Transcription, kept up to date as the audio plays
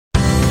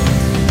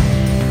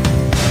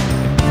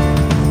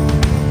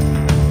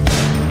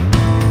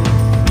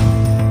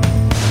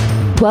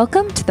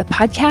Welcome to the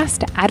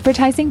Podcast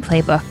Advertising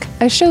Playbook,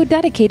 a show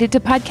dedicated to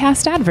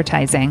podcast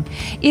advertising.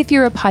 If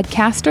you're a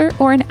podcaster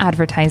or an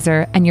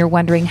advertiser and you're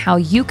wondering how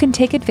you can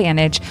take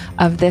advantage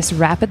of this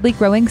rapidly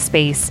growing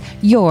space,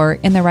 you're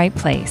in the right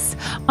place.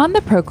 On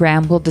the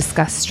program, we'll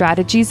discuss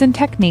strategies and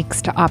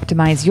techniques to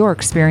optimize your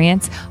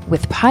experience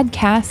with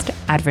podcast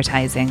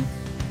advertising.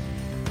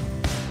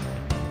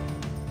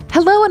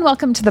 Hello and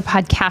welcome to the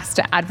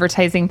Podcast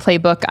Advertising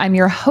Playbook. I'm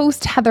your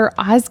host, Heather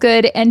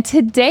Osgood, and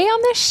today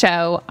on the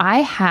show,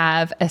 I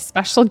have a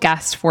special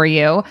guest for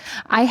you.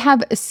 I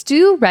have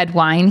Stu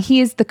Redwine.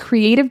 He is the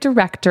creative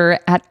director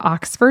at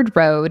Oxford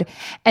Road,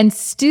 and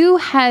Stu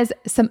has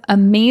some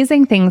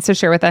amazing things to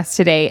share with us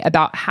today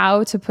about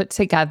how to put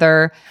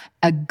together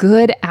a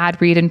good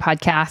ad read in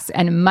podcasts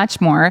and much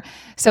more.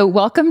 So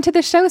welcome to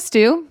the show,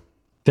 Stu.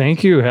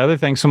 Thank you, Heather.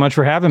 Thanks so much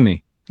for having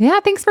me. Yeah,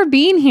 thanks for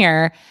being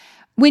here.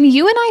 When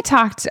you and I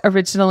talked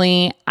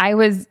originally, I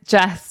was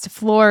just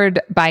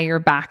floored by your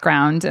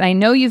background. And I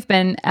know you've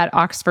been at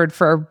Oxford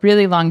for a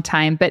really long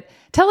time, but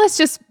tell us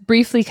just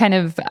briefly kind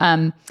of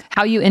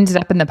how you ended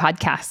up in the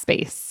podcast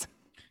space.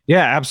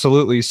 Yeah,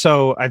 absolutely.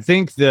 So I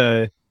think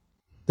the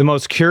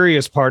most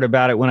curious part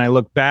about it when I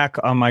look back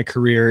on my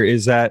career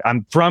is that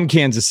I'm from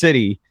Kansas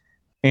City.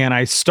 And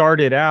I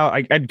started out,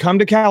 I'd come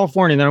to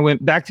California, and then I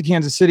went back to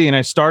Kansas City, and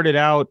I started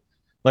out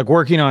like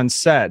working on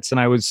sets. And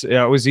I was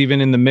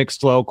even in the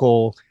mixed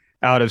local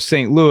out of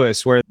St.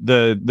 Louis, where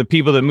the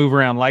people that move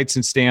around lights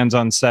and stands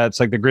on sets,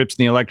 like the grips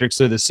and the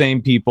electrics, are the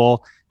same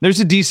people.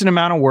 There's a decent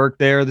amount of work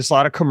there. There's a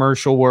lot of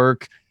commercial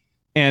work.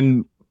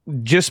 And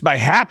just by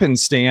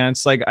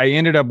happenstance, like I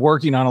ended up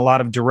working on a lot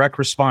of direct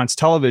response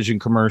television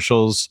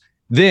commercials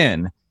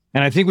then.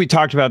 And I think we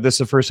talked about this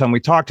the first time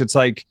we talked. It's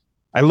like,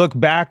 I look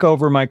back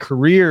over my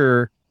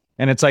career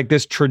and it's like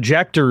this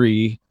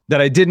trajectory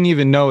that I didn't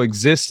even know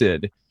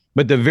existed.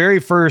 But the very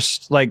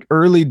first, like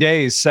early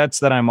days sets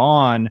that I'm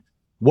on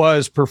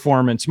was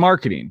performance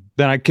marketing.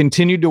 Then I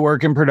continued to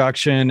work in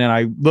production, and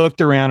I looked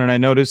around and I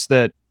noticed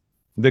that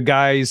the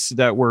guys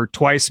that were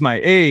twice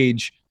my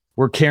age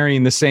were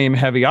carrying the same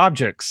heavy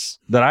objects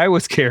that I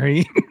was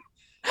carrying.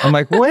 I'm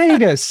like,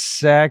 wait a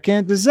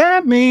second, does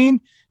that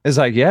mean? It's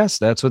like, yes,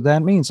 that's what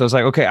that means. So I was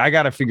like, okay, I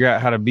got to figure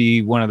out how to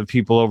be one of the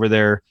people over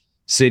there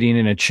sitting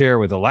in a chair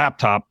with a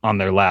laptop on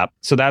their lap.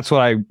 So that's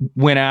what I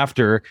went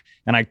after.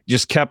 And I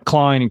just kept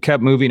clawing and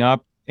kept moving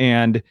up,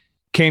 and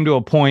came to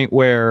a point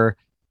where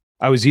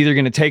I was either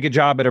going to take a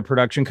job at a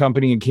production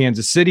company in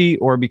Kansas City,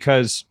 or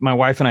because my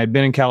wife and I had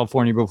been in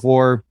California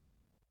before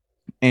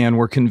and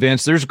were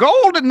convinced there's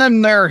gold in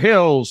them there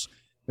hills.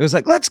 It was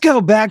like, let's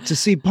go back to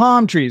see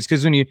palm trees.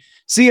 Because when you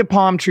see a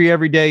palm tree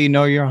every day, you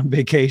know you're on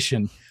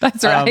vacation.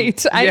 That's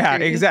right. Yeah,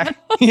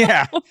 exactly.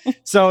 Yeah.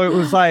 So it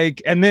was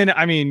like, and then,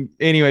 I mean,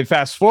 anyway,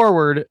 fast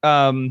forward,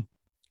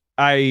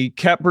 I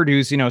kept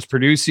producing. I was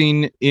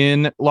producing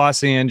in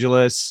Los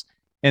Angeles,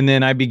 and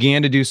then I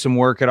began to do some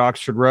work at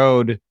Oxford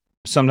Road.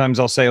 Sometimes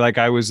I'll say, like,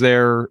 I was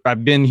there,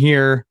 I've been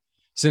here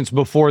since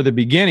before the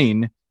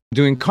beginning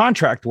doing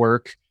contract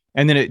work.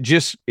 And then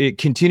it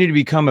continued to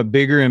become a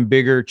bigger and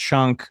bigger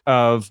chunk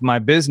of my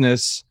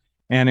business.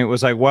 And it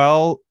was like,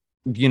 well,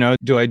 you know,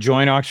 do I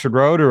join Oxford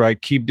Road or I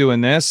keep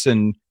doing this?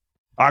 And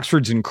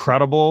Oxford's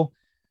incredible.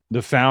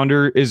 The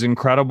founder is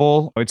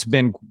incredible. It's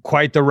been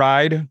quite the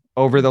ride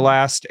over the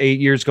last 8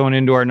 years, going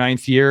into our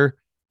 9th year.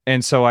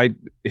 And so I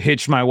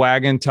hitched my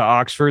wagon to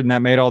Oxford, and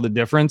that made all the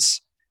difference.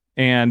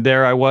 And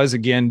there I was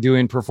again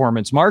doing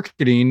performance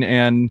marketing.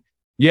 And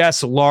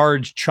yes, a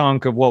large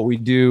chunk of what we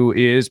do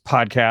is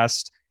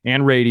podcast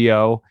and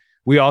radio.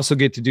 We also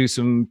get to do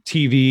some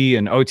TV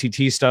and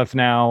OTT stuff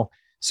now.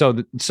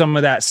 So some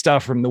of that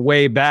stuff from the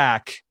way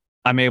back,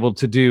 I'm able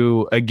to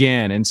do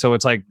again. And so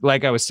it's like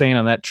I was saying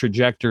on that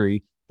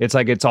trajectory, it's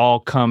like it's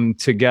all come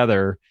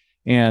together.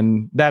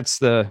 And that's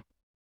the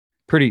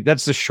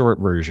short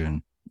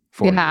version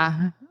for you.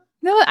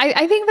 No,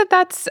 I think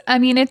that's, I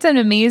mean, it's an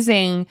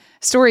amazing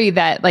story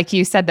that, like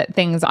you said, that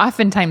things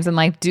oftentimes in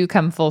life do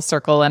come full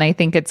circle. And I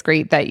think it's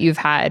great that you've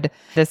had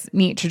this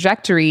neat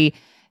trajectory.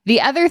 The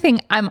other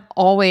thing I'm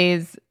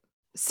always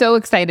so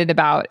excited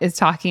about is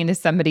talking to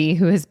somebody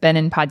who has been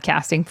in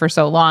podcasting for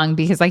so long,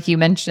 because like you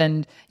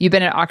mentioned, you've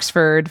been at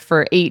Oxford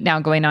for 8 now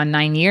going on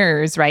 9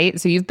 years,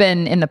 right? So you've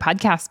been in the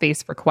podcast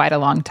space for quite a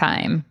long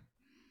time.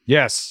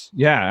 Yes.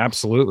 Yeah,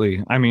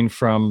 absolutely. I mean,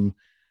 from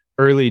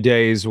early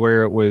days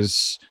where it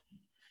was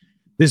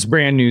this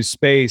brand new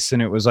space,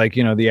 and it was like,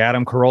 you know, the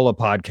Adam Carolla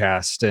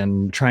podcast,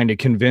 and trying to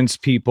convince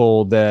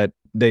people that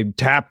they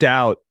tapped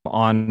out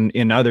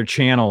in other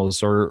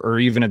channels, or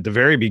even at the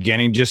very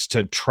beginning, just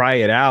to try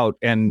it out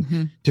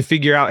and to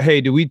figure out, hey,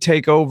 do we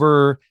take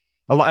over?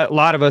 A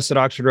lot of us at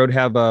Oxford Road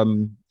have a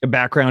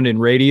background in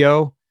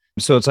radio.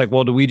 So it's like,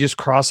 well, do we just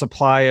cross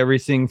apply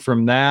everything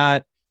from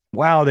that?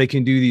 Wow, they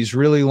can do these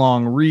really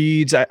long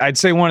reads. I'd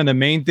say one of the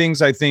main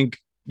things, I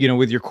think, you know,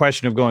 with your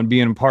question of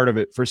being a part of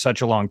it for such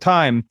a long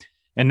time,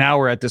 and now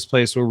we're at this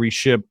place where we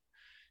ship,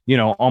 you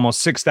know,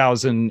 almost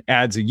 6,000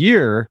 ads a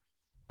year.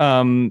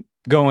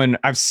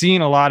 I've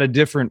seen a lot of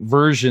different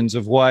versions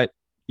of what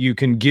you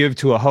can give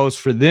to a host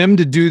for them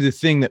to do the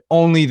thing that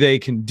only they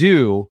can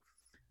do.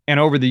 And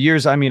over the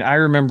years, I mean, I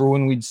remember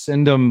when we'd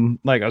send them,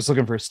 like I was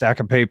looking for a stack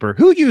of paper.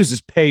 Who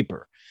uses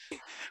paper?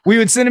 We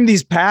would send them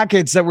these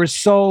packets that were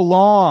so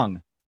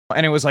long.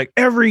 And it was like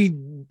every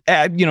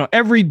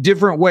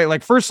different way.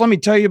 Like, first, let me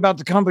tell you about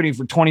the company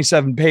for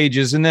 27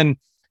 pages. And then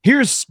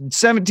here's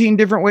 17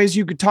 different ways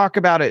you could talk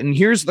about it. And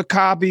here's the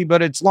copy,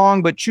 but it's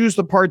long, but choose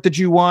the part that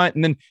you want.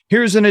 And then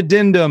here's an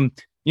addendum.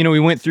 We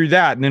went through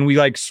that. And then we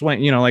like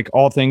swing, like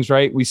all things,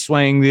 right? We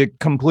swing the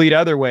complete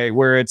other way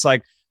where it's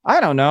like, I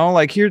don't know,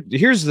 like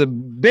here's the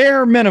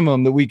bare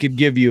minimum that we could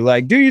give you,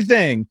 like, do your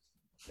thing.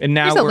 And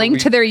now there's a link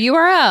to their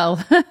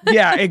URL.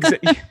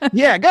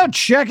 Yeah, go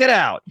check it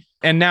out.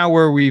 And now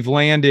where we've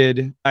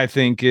landed, I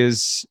think,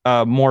 is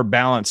a more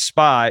balanced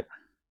spot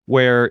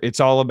where it's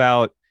all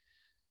about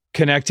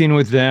connecting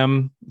with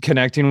them,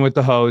 connecting with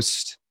the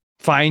host,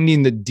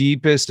 finding the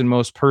deepest and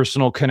most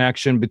personal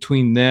connection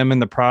between them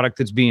and the product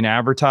that's being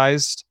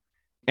advertised,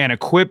 and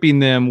equipping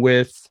them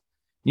with,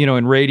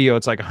 in radio,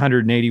 it's like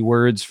 180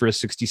 words for a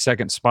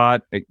 60-second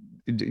spot,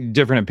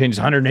 different opinions,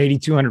 180,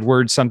 200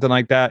 words, something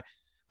like that.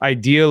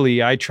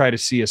 Ideally, I try to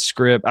see a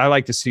script. I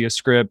like to see a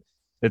script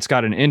that's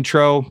got an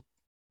intro,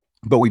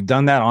 but we've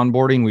done that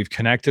onboarding. We've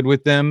connected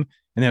with them,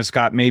 and then it's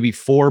got maybe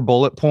 4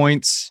 bullet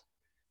points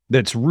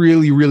that's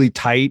really, really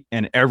tight,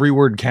 and every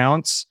word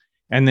counts.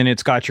 And then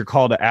it's got your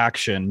call to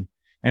action.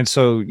 And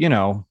so,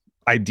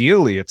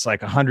 ideally, it's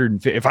like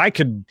 150. If I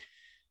could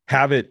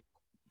have it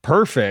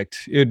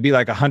perfect, it would be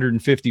like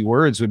 150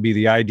 words would be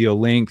the ideal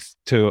length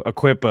to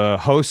equip a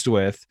host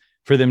with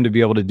for them to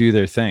be able to do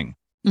their thing.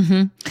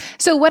 Mm-hmm.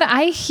 So what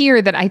I hear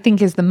that I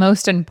think is the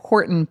most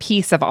important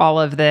piece of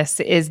all of this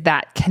is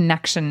that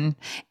connection.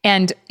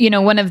 And,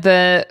 one of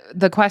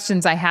the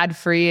questions I had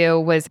for you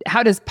was,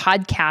 how does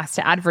podcast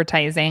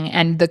advertising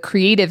and the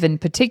creative in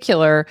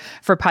particular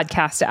for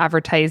podcast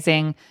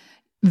advertising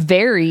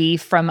vary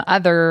from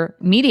other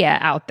media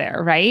out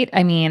there, right?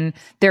 I mean,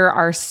 there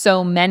are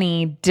so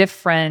many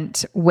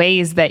different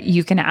ways that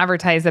you can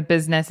advertise a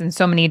business and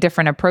so many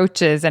different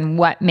approaches, and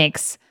what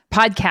makes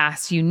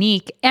podcasts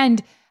unique,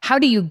 and how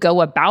do you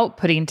go about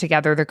putting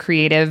together the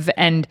creative?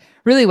 And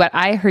really what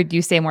I heard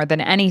you say more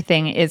than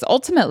anything is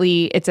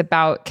ultimately it's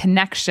about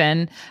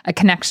connection, a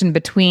connection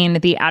between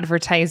the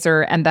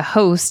advertiser and the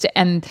host,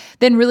 and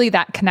then really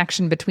that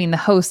connection between the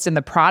host and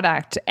the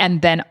product,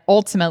 and then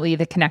ultimately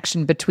the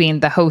connection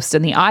between the host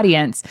and the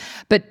audience.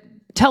 But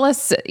tell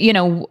us,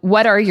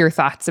 what are your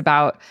thoughts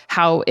about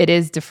how it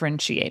is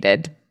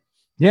differentiated?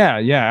 Yeah,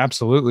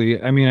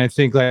 absolutely. I mean, I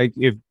think like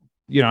if,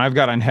 I've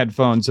got on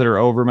headphones that are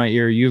over my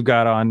ear, you've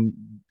got on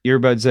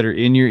earbuds that are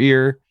in your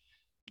ear.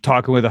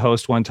 Talking with a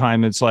host one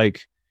time, it's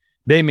like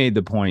they made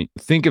the point.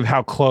 Think of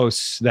how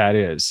close that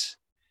is,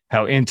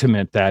 how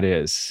intimate that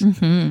is.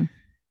 Mm-hmm.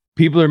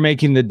 People are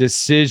making the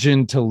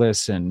decision to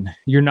listen.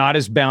 You're not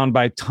as bound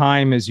by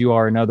time as you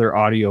are in other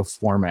audio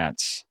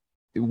formats.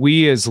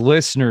 We as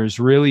listeners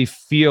really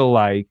feel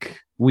like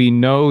we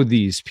know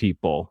these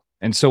people.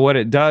 And so what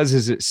it does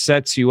is it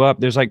sets you up.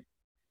 There's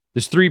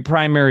 3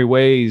 primary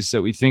ways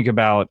that we think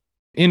about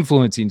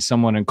influencing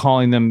someone and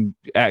calling them,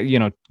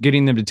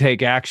 getting them to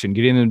take action,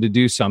 getting them to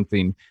do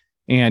something.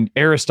 And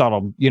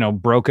Aristotle,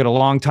 broke it a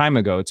long time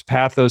ago. It's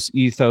pathos,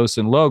 ethos,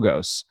 and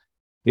logos.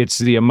 It's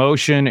the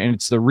emotion and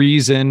it's the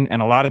reason.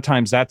 And a lot of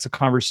times that's a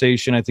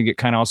conversation. I think it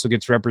kind of also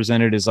gets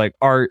represented as like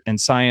art and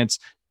science.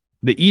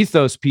 The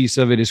ethos piece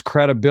of it is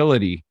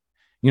credibility.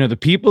 The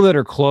people that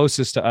are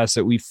closest to us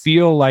that we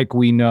feel like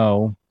we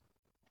know,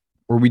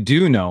 or we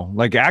do know,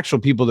 like actual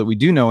people that we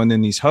do know, and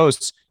then these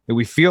hosts that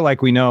we feel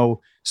like we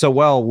know so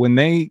well, when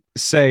they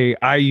say,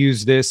 I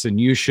use this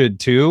and you should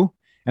too,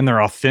 and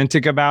they're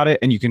authentic about it,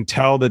 and you can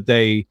tell that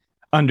they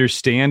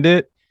understand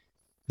it,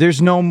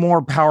 there's no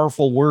more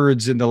powerful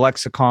words in the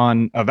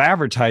lexicon of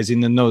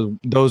advertising than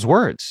those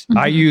words. Mm-hmm.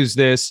 I use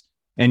this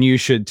and you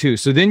should too.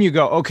 So then you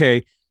go,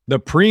 okay, the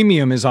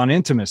premium is on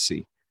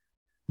intimacy.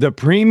 The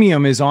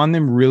premium is on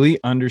them really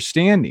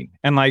understanding.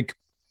 And like,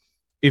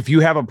 if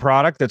you have a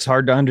product that's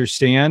hard to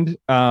understand,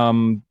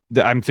 I'm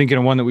thinking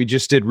of one that we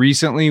just did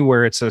recently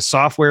where it's a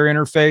software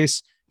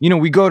interface.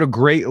 We go to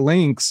great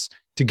lengths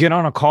to get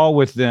on a call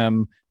with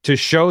them to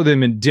show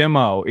them and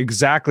demo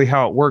exactly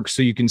how it works,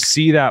 so you can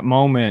see that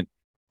moment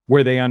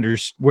where they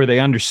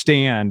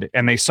understand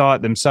and they saw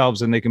it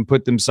themselves, and they can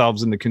put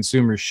themselves in the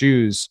consumer's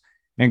shoes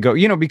and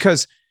go,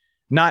 because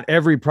not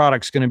every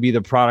product's going to be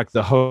the product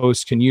the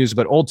host can use,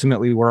 but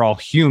ultimately we're all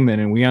human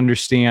and we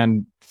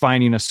understand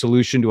finding a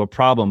solution to a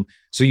problem.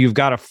 So you've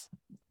got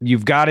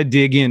to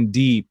dig in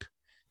deep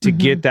to mm-hmm.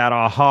 get that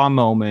aha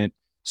moment,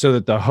 so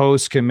that the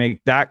host can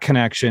make that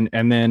connection,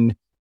 and then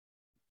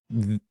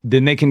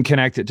they can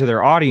connect it to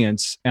their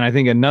audience. And I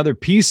think another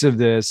piece of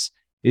this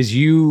is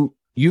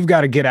you've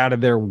got to get out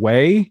of their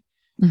way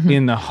mm-hmm.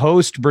 in the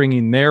host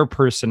bringing their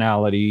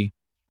personality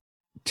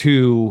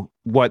to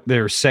what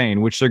they're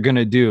saying, which they're going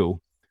to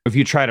do. If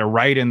you try to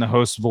write in the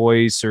host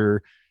voice,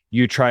 or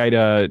you try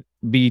to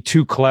be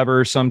too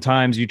clever,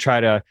 sometimes you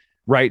try to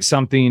write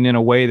something in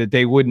a way that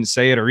they wouldn't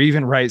say it, or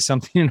even write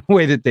something in a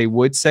way that they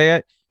would say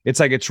it, It's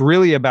like, it's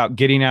really about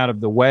getting out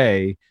of the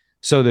way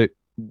so that,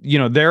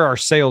 they're our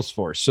sales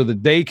force, so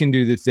that they can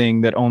do the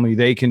thing that only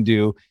they can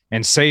do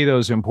and say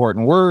those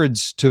important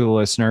words to the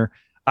listener.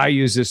 I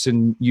use this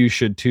and you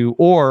should too.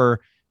 Or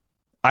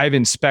I've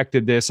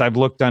inspected this. I've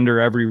looked under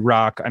every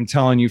rock. I'm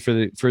telling you,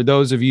 for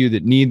those of you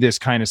that need this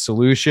kind of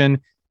solution,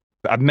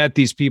 I've met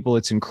these people.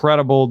 It's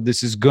incredible.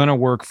 This is going to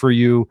work for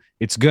you.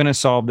 It's going to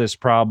solve this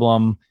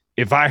problem.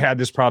 If I had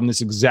this problem, this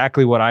is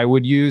exactly what I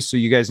would use. So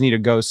you guys need to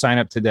go sign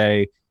up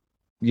today.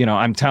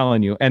 I'm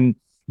telling you. And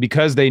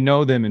because they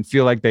know them and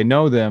feel like they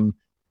know them,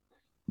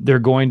 they're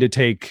going to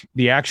take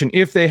the action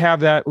if they have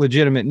that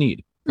legitimate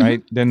need,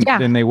 right?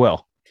 Then they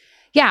will.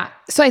 Yeah.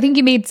 So I think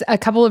you made a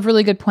couple of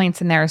really good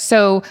points in there.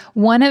 So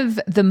one of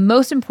the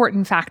most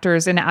important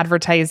factors in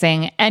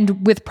advertising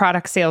and with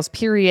product sales,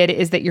 period,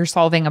 is that you're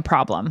solving a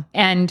problem.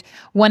 And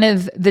one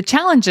of the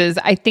challenges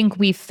I think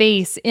we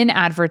face in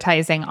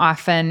advertising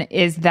often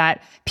is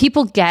that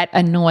people get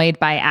annoyed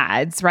by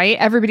ads, right?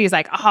 Everybody's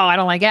like, oh, I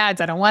don't like ads.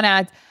 I don't want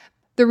ads.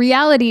 The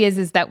reality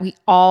is that we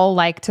all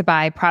like to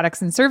buy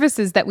products and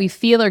services that we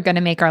feel are going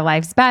to make our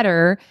lives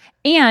better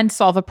and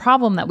solve a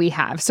problem that we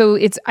have. So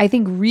it's, I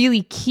think,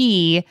 really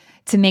key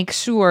to make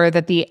sure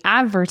that the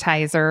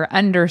advertiser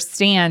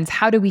understands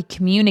how do we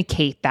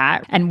communicate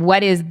that and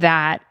what is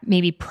that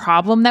maybe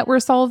problem that we're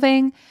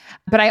solving.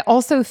 But I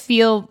also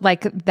feel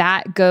like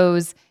that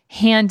goes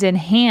hand in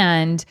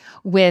hand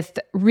with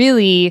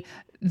really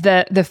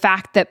the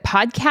fact that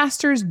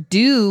podcasters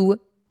do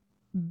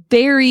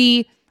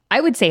very,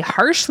 I would say,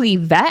 harshly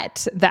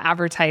vet the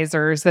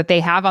advertisers that they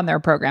have on their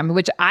program,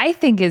 which I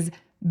think is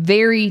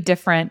very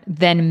different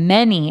than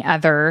many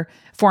other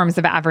forms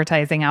of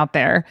advertising out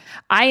there.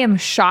 I am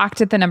shocked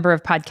at the number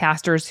of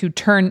podcasters who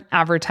turn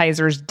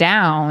advertisers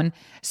down.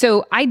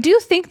 So I do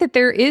think that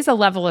there is a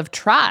level of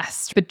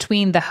trust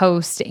between the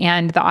host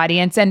and the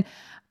audience. And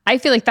I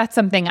feel like that's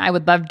something I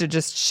would love to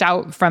just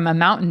shout from a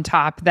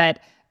mountaintop,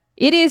 that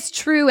it is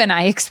true and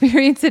I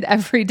experience it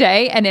every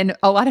day. And then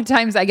a lot of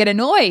times I get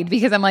annoyed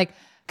because I'm like,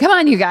 come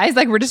on, you guys,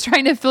 like, we're just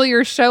trying to fill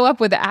your show up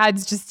with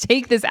ads. Just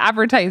take this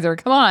advertiser.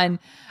 Come on.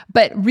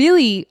 But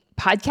really,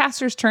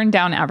 podcasters turn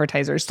down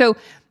advertisers. So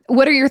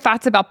what are your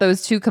thoughts about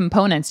those two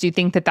components? Do you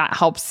think that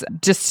helps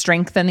just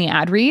strengthen the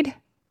ad read?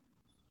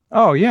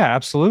 Oh, yeah,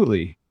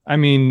 absolutely. I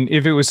mean,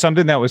 if it was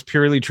something that was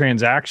purely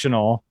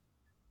transactional,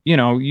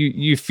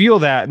 you feel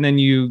that, and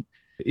then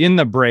in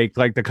the break,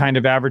 like the kind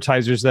of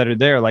advertisers that are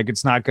there, like,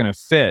 it's not going to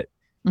fit.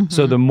 Mm-hmm.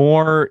 So the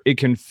more it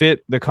can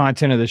fit the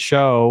content of the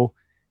show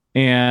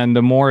and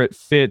the more it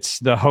fits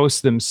the hosts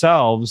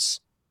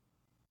themselves,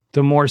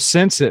 the more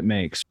sense it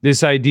makes.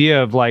 This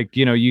idea of, like,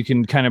 you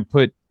can kind of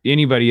put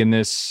anybody in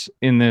this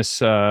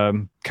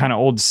kind of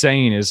old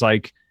saying is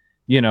like,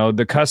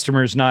 the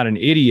customer's not an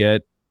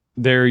idiot.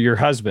 They're your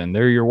husband.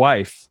 They're your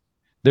wife.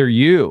 They're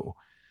you.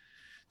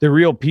 They're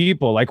real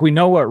people. Like, we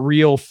know what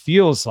real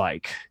feels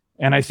like.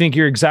 And I think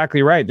you're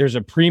exactly right. There's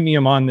a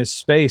premium on this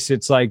space.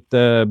 It's like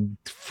the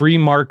free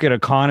market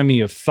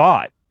economy of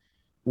thought,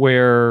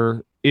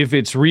 where if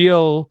it's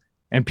real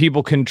and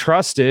people can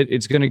trust it,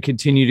 it's going to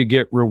continue to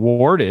get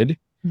rewarded.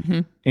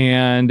 Mm-hmm.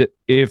 And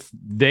if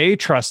they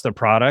trust the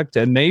product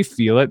and they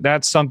feel it,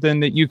 that's something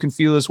that you can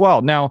feel as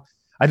well. Now,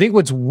 I think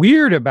what's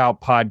weird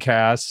about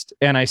podcasts,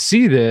 and I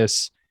see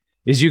this,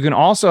 is you can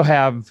also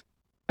have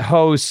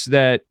hosts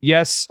that,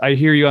 yes, I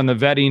hear you on the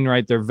vetting,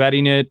 right? They're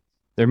vetting it.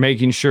 They're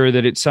making sure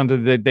that it's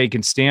something that they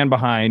can stand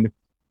behind.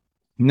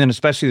 And then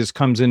especially this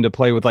comes into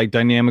play with like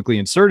dynamically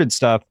inserted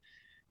stuff.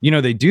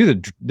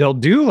 They'll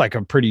do like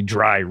a pretty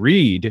dry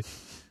read,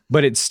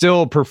 but it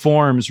still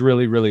performs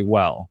really, really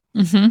well.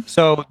 Mm-hmm.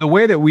 So the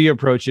way that we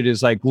approach it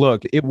is like,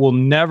 look, it will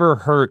never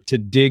hurt to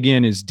dig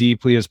in as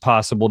deeply as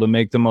possible to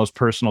make the most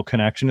personal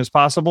connection as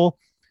possible.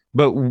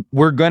 But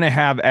we're going to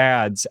have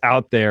ads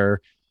out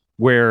there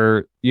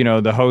where,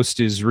 the host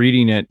is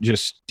reading it.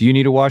 Just, do you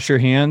need to wash your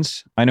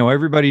hands? I know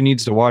everybody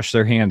needs to wash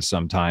their hands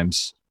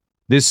sometimes.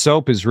 This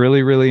soap is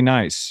really, really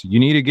nice. You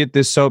need to get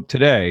this soap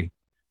today.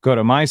 Go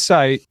to my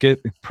site,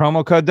 get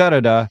promo code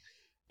da-da-da,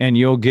 and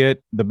you'll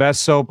get the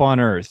best soap on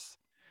earth.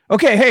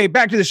 Okay, hey,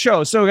 back to the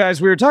show. So,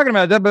 guys, we were talking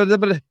about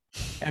that,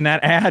 and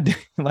that ad,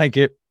 like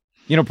it,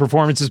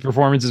 performance is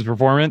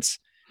performance.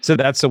 So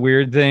that's a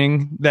weird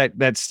thing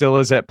that still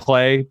is at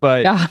play.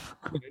 But yeah.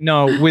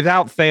 No,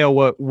 without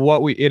fail,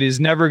 it is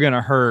never going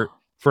to hurt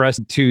for us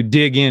to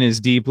dig in as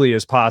deeply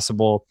as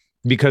possible,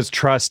 because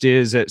trust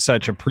is at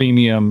such a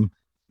premium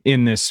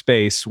in this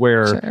space,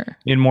 where sure.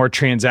 In more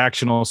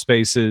transactional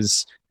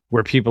spaces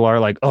where people are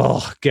like,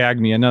 oh,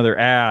 gag me, another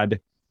ad,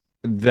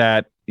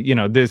 that,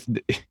 this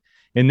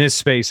in this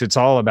space, it's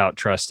all about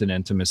trust and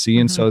intimacy.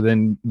 Mm-hmm. And so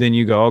then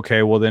you go,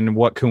 okay, well, then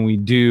what can we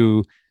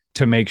do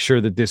to make sure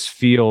that this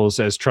feels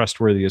as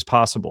trustworthy as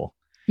possible?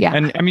 Yeah.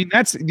 And I mean,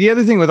 that's the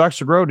other thing with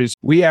Oxford Road is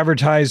we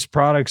advertise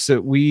products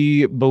that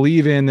we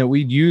believe in, that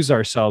we use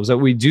ourselves, that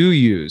we do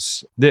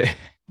use.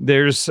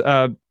 There's,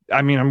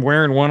 I'm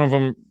wearing one of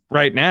them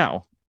right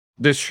now,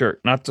 this shirt,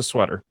 not the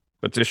sweater,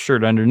 but this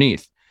shirt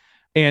underneath.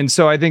 And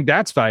so I think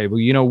that's valuable.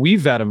 We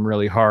vet them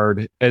really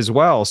hard as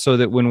well, so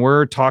that when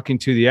we're talking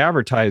to the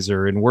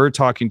advertiser and we're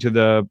talking to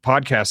the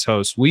podcast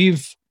host,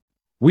 we've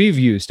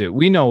used it.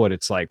 We know what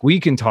it's like. We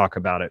can talk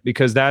about it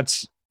because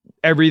that's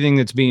everything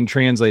that's being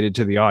translated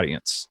to the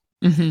audience.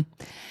 Mm-hmm.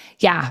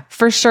 Yeah,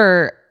 for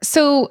sure.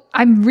 So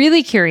I'm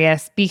really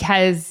curious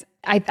because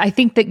I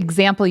think the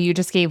example you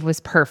just gave was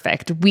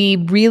perfect. We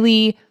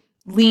really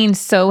lean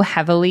so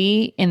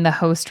heavily in the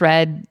host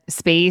read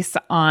space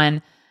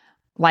on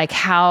like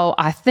how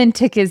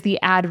authentic is the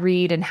ad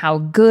read and how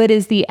good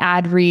is the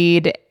ad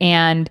read.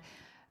 And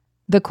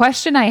the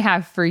question I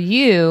have for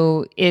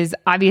you is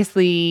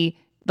obviously,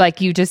 like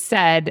you just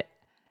said,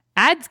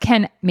 ads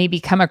can maybe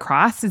come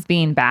across as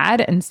being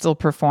bad and still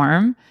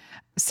perform.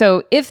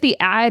 So if the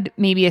ad,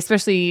 maybe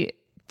especially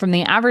from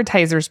the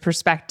advertiser's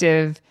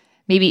perspective,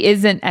 maybe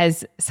isn't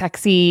as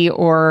sexy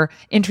or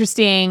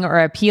interesting or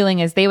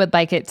appealing as they would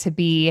like it to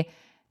be,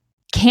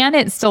 can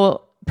it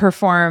still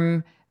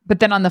perform? But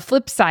then on the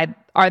flip side,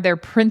 are there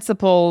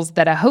principles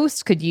that a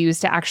host could use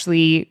to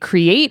actually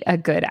create a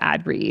good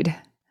ad read?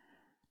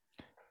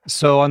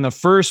 So on the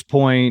first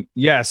point,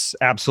 yes,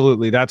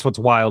 absolutely. That's what's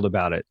wild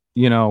about it.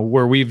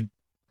 Where we've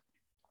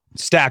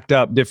stacked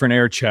up different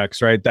air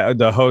checks, right?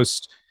 The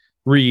host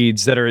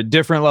reads that are at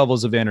different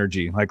levels of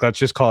energy. Like, let's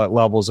just call it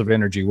levels of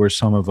energy, where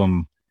some of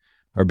them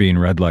are being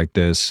read like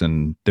this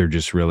and they're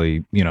just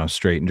really,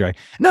 straight and dry.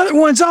 Another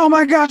one's, oh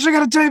my gosh, I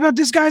got to tell you about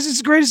this, guys. It's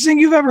the greatest thing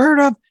you've ever heard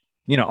of.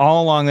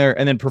 All along there.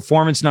 And then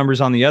performance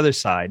numbers on the other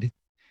side.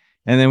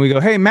 And then we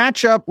go, hey,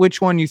 match up which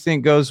one you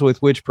think goes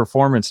with which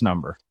performance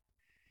number.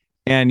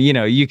 And,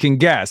 you can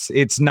guess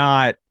it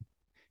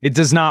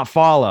does not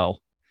follow.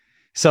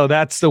 So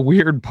that's the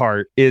weird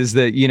part, is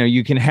that,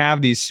 you can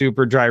have these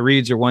super dry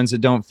reads or ones that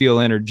don't feel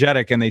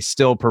energetic and they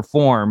still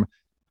perform.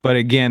 But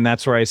again,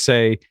 that's where I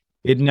say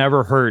it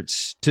never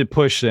hurts to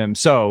push them.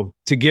 So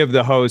to give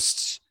the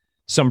hosts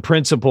some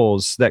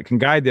principles that can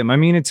guide them. I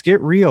mean, it's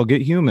get real,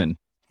 get human.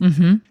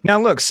 Mm-hmm.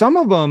 Now, look, some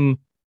of them,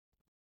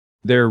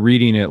 they're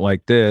reading it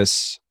like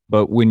this,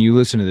 but when you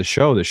listen to the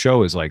show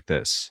is like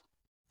this.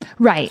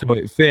 Right. So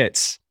it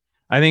fits.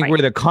 I think Right.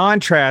 Where the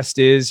contrast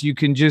is, you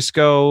can just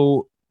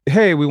go,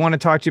 hey, we want to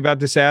talk to you about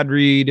this ad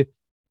read.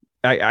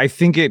 I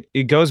think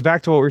it goes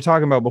back to what we were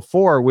talking about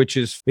before, which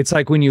is, it's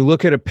like when you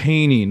look at a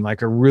painting,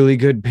 like a really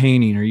good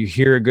painting, or you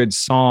hear a good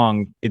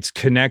song, it's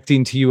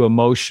connecting to you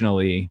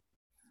emotionally.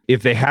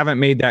 If they haven't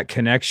made that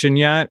connection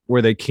yet,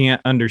 where they can't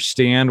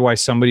understand why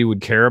somebody would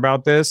care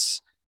about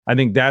this, I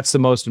think that's the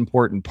most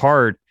important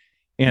part.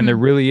 And there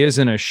really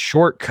isn't a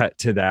shortcut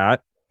to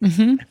that.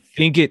 Mm-hmm. I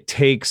think it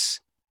takes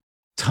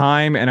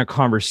time and a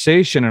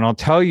conversation. And I'll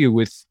tell you,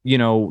 with,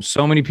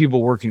 so many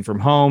people working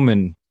from home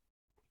and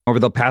over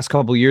the past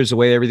couple of years, the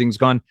way everything's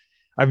gone,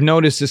 I've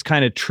noticed this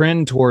kind of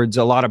trend towards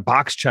a lot of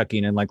box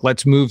checking and like,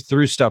 let's move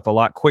through stuff a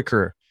lot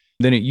quicker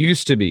than it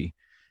used to be.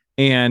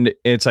 And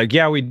it's like,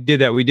 yeah, we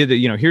did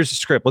that. Here's the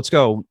script, let's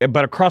go.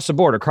 But across the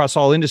board, across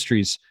all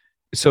industries.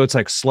 So it's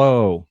like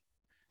slow.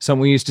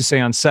 Something we used to say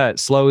on set,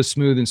 slow is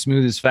smooth and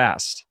smooth is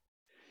fast.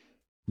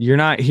 You're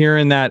not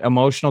hearing that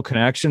emotional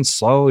connection.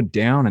 Slow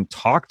down and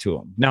talk to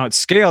them. Now at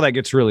scale, that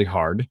gets really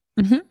hard.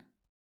 Mm-hmm.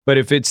 But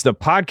if it's the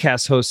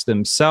podcast hosts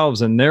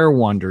themselves and they're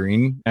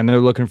wondering and they're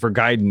looking for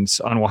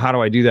guidance on, well, how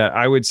do I do that?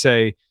 I would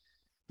say,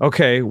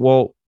 okay,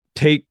 well,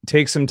 take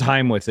some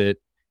time with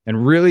it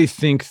and really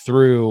think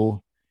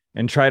through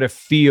and try to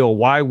feel,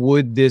 why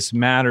would this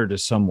matter to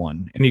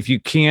someone? And if you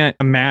can't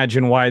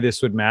imagine why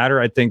this would matter,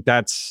 I think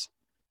that's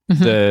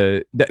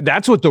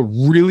that's what the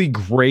really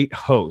great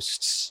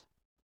hosts,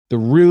 the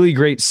really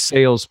great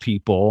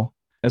salespeople,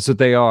 that's what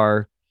they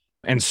are,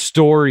 and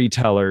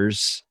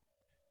storytellers,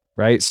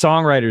 right?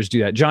 Songwriters do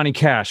that. Johnny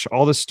Cash,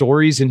 all the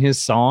stories in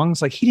his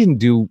songs, like he didn't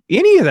do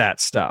any of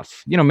that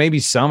stuff. Maybe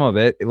some of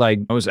it, like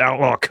it was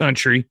outlaw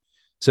country,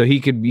 so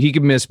he could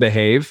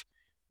misbehave,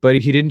 but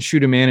he didn't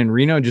shoot a man in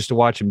Reno just to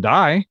watch him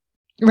die.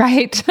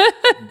 Right.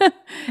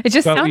 It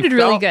just sounded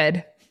really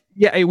good.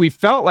 Yeah, we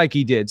felt like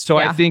he did. So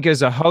I think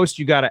as a host,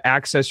 you got to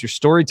access your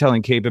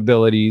storytelling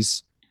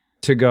capabilities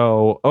to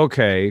go,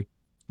 okay,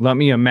 let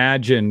me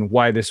imagine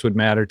why this would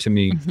matter to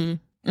me.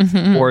 Mm-hmm.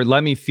 Mm-hmm. Or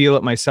let me feel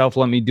it myself.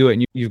 Let me do it.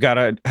 And you've got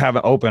to have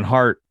an open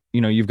heart.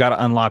 You've got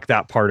to unlock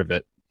that part of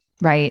it.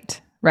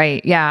 Right.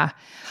 Right. Yeah.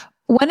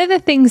 One of the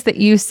things that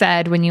you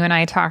said when you and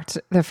I talked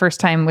the first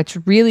time, which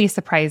really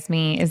surprised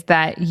me, is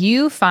that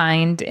you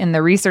find in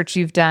the research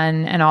you've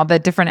done and all the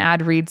different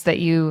ad reads that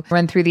you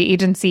run through the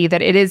agency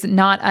that it is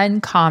not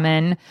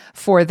uncommon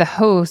for the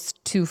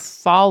host to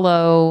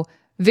follow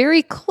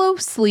very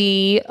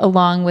closely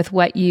along with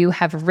what you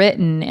have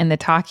written in the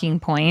talking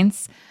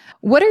points.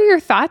 What are your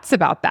thoughts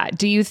about that?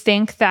 Do you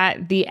think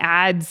that the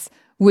ads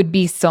would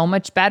be so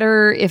much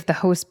better if the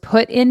host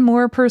put in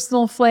more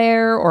personal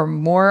flair or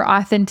more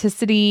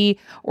authenticity?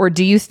 Or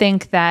do you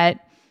think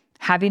that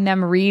having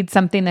them read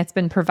something that's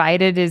been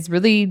provided is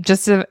really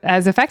just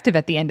as effective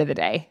at the end of the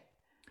day?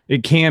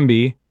 It can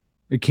be.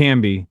 It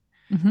can be.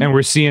 Mm-hmm. And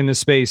we're seeing the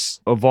space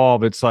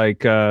evolve. It's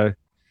like,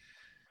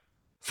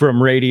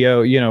 from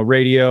radio,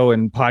 radio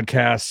and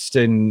podcast,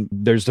 and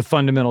there's the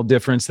fundamental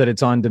difference that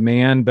it's on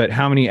demand, but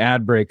how many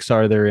ad breaks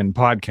are there in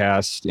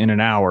podcast in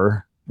an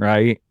hour,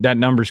 right? That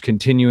number's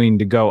continuing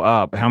to go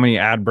up. How many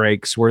ad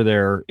breaks were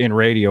there in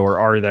radio or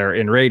are there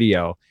in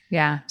radio?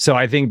 Yeah. So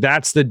I think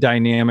that's the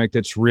dynamic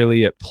that's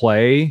really at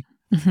play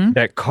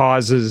that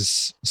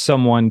causes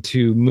someone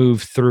to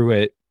move through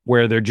it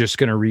where they're just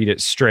going to read it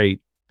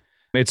straight.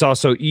 It's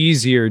also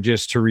easier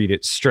just to read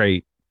it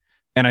straight.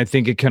 And I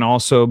think it can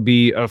also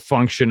be a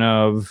function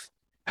of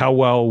how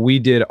well we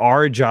did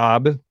our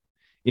job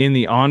in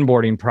the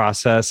onboarding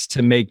process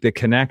to make the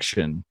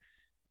connection.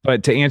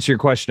 But to answer your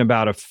question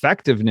about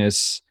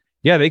effectiveness,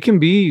 yeah, they can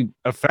be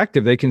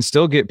effective. They can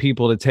still get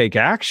people to take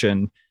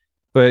action,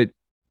 but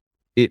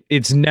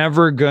it's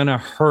never going to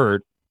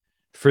hurt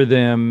for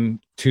them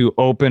to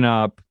open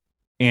up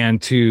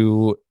and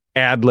to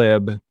ad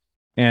lib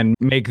and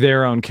make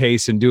their own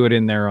case and do it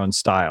in their own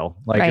style.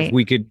 Like right.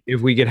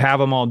 if we could have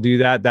them all do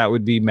that, that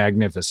would be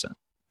magnificent.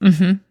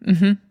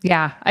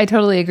 Yeah, I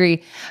totally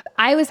agree.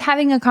 I was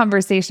having a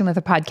conversation with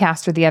a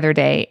podcaster the other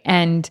day,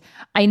 and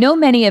I know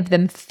many of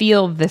them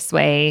feel this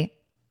way,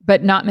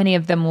 but not many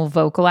of them will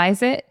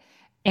vocalize it.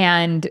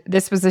 And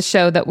this was a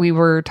show that we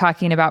were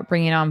talking about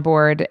bringing on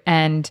board,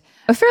 and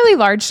a fairly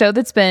large show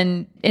that's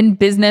been in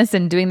business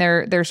and doing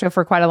their show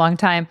for quite a long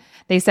time.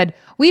 They said,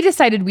 we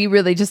decided we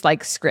really just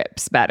like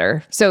scripts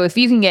better. So if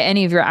you can get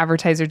any of your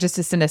advertiser just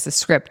to send us a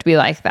script, we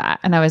like that.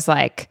 And I was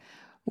like,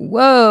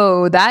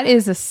 whoa, that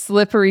is a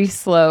slippery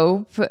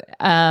slope.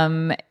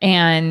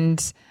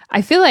 And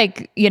I feel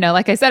like,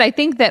 like I said, I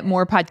think that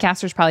more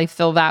podcasters probably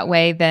feel that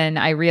way than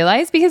I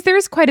realize, because there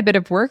is quite a bit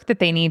of work that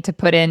they need to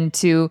put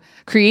into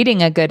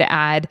creating a good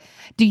ad.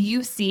 Do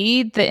you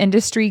see the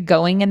industry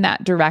going in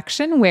that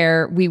direction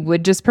where we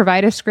would just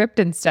provide a script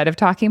instead of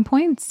talking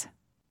points?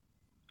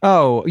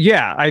 Oh,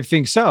 yeah, I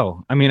think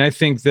so. I mean, I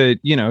think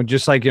that,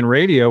 just like in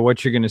radio,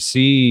 what you're going to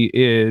see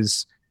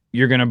is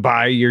you're going to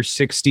buy your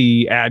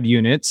 60 ad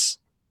units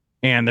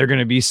and they're going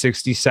to be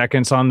 60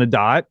 seconds on the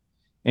dot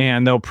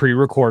and they'll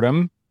pre-record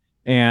them.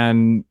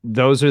 And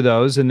those are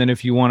those. And then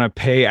if you want to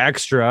pay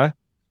extra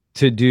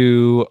to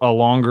do a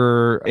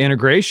longer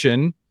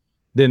integration,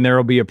 then there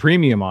will be a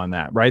premium on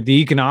that, right?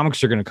 The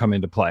economics are going to come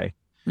into play.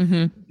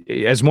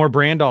 As more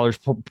brand dollars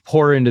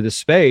pour into the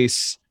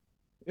space,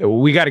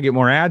 we got to get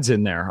more ads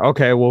in there.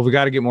 Okay, well, we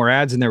got to get more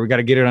ads in there. We got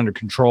to get it under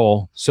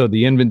control so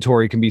the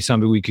inventory can be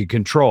something we can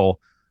control.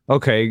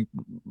 Okay,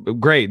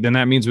 great. Then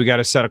that means we got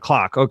to set a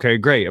clock. Okay,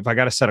 great. If I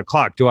got to set a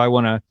clock, do I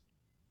want to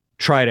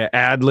try to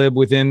ad lib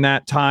within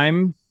that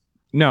time?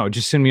 No,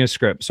 just send me a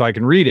script so I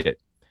can read it,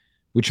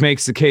 which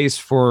makes the case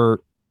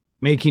for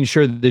making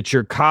sure that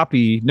your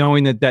copy,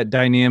 knowing that that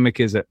dynamic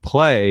is at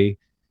play,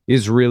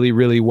 is really,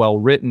 really well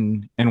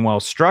written and well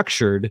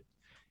structured,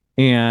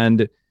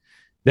 and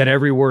that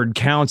every word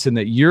counts, and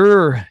that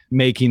you're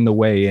making the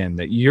way in,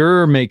 that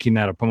you're making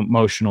that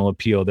emotional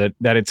appeal, that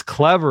it's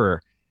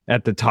clever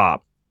at the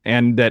top,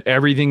 and that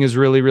everything is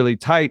really, really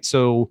tight.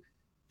 So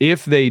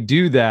if they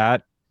do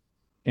that,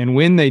 and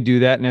when they do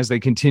that, and as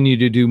they continue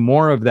to do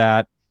more of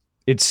that,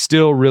 it's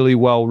still really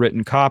well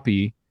written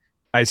copy.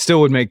 I still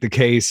would make the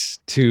case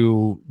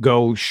to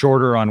go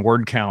shorter on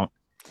word count,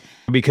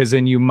 because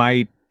then you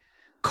might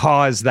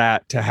cause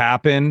that to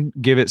happen,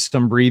 give it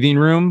some breathing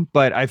room.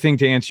 But I think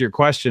to answer your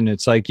question,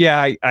 it's like,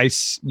 yeah,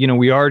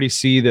 we already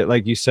see that,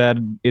 like you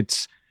said,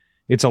 it's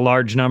a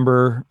large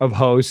number of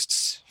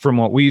hosts from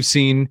what we've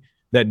seen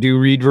that do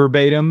read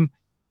verbatim.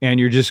 And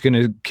you're just going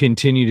to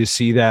continue to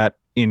see that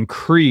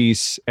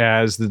increase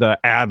as the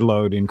ad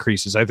load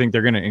increases. I think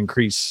they're going to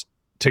increase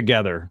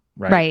together,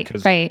 right?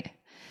 Right.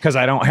 Because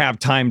I don't have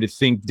time to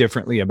think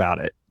differently about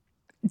it.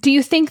 Do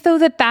you think, though,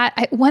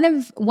 that one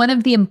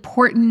of the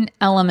important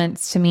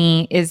elements to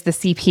me is the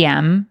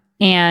CPM?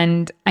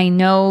 And I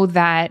know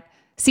that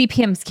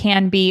CPMs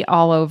can be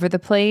all over the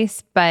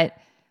place, but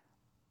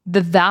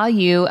the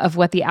value of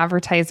what the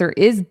advertiser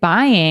is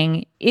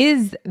buying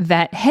is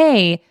that,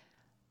 hey,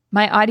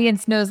 my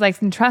audience knows,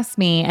 likes, and trusts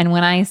me. And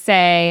when I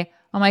say,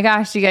 oh my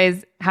gosh, you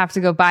guys have to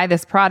go buy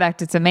this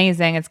product, it's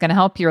amazing, it's going to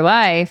help your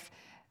life.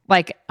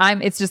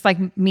 It's just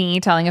like me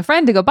telling a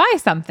friend to go buy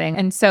something.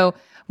 And so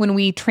when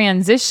we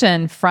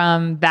transition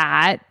from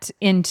that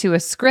into a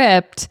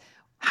script,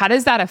 how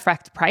does that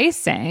affect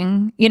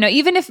pricing?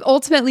 Even if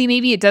ultimately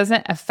maybe it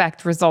doesn't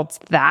affect results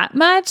that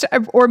much,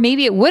 or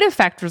maybe it would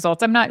affect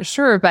results, I'm not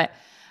sure. But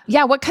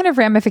yeah, what kind of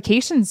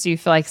ramifications do you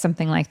feel like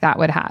something like that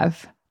would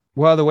have?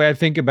 Well, the way I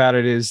think about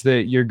it is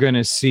that you're going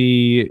to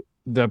see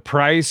the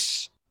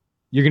price,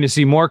 you're going to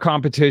see more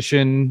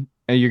competition,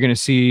 and you're going to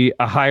see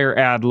a higher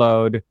ad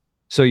load.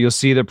 So you'll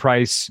see the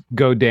price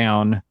go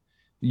down,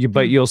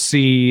 but you'll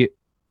see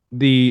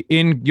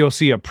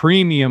a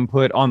premium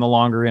put on the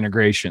longer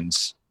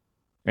integrations.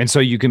 And so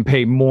you can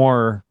pay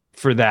more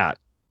for that.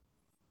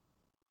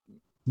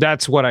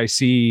 That's what I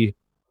see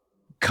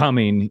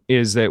coming,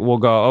 is that we'll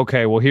go,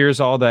 okay, well, here's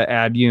all the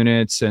ad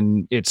units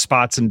and it's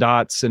spots and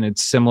dots, and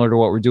it's similar to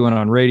what we're doing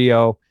on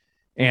radio.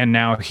 And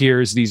now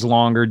here's these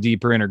longer,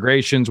 deeper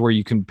integrations where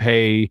you can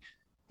pay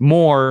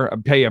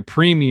pay a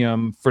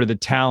premium for the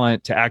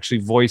talent to actually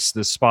voice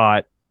the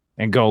spot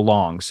and go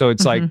long. So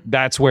it's like,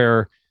 that's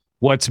where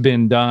what's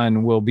been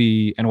done will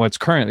be, and what's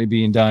currently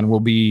being done will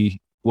be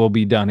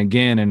done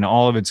again. And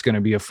all of it's going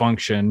to be a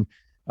function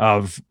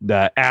of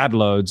the ad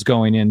loads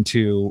going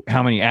into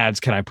how many ads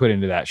can I put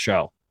into that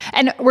show.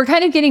 And we're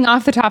kind of getting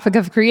off the topic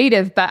of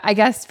creative, but I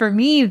guess for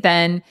me,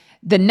 then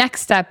the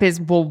next step is,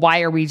 well,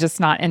 why are we just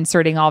not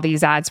inserting all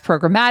these ads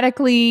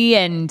programmatically?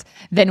 And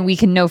then we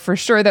can know for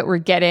sure that we're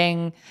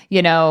getting,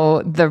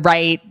 the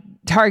right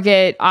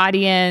target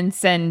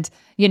audience. And,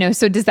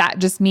 so does that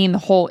just mean the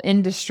whole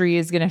industry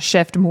is going to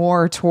shift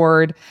more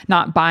toward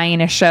not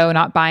buying a show,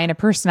 not buying a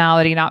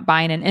personality, not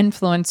buying an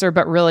influencer,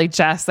 but really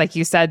just, like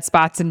you said,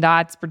 spots and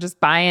dots, we're just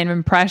buying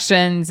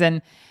impressions.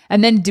 And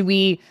then do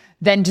we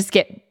then just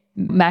get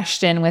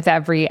meshed in with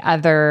every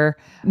other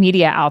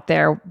media out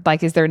there?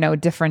 Like, is there no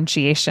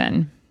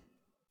differentiation?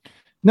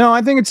 No,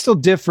 I think it's still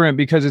different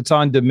because it's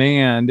on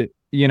demand,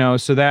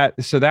 so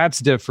that's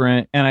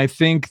different. And I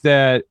think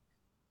that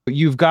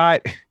you've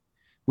got,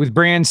 with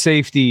brand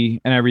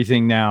safety and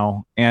everything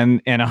now,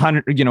 and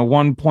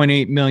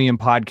 1.8 million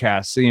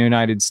podcasts in the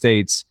United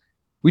States,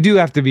 we do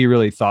have to be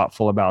really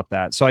thoughtful about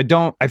that. So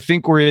I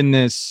think we're in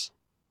this,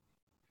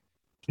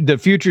 the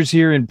future's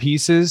here in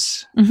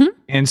pieces.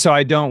 And so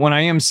when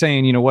I am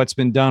saying, what's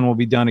been done will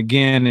be done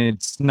again,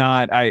 it's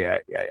not, I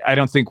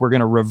don't think we're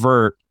going to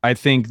revert. I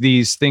think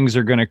these things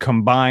are going to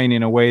combine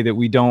in a way that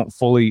we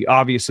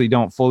obviously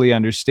don't fully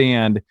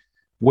understand,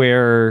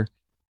 where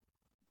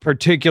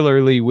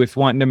particularly with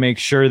wanting to make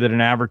sure that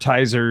an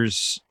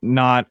advertiser's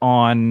not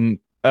on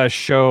a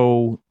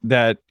show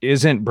that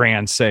isn't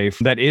brand safe,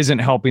 that isn't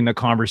helping the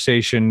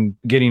conversation,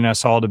 getting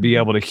us all to be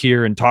able to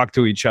hear and talk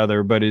to each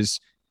other, but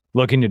is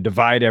looking to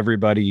divide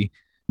everybody,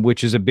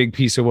 which is a big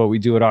piece of what we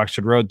do at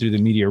Oxford Road through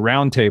the Media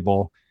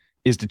Roundtable,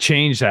 is to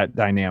change that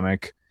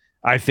dynamic.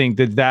 I think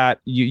that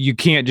you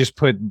can't just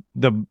put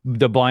the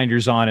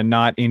blinders on and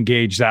not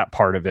engage that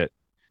part of it.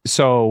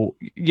 So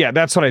yeah,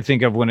 that's what I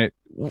think of when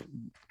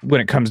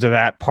it comes to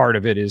that part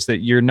of it, is that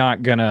you're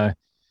not gonna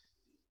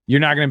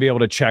be able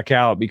to check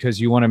out,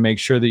 because you want to make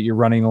sure that you're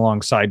running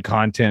alongside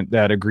content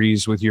that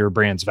agrees with your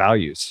brand's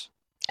values.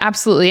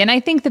 Absolutely. And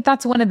I think that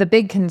that's one of the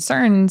big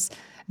concerns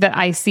that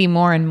I see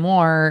more and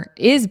more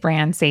is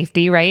brand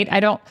safety, right? I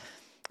don't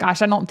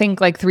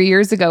think like 3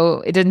 years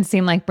ago, it didn't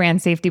seem like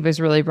brand safety was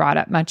really brought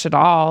up much at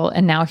all.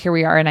 And now here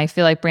we are. And I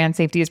feel like brand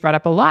safety is brought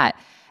up a lot.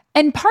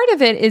 And part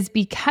of it is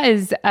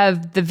because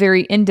of the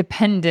very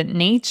independent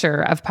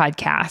nature of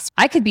podcasts.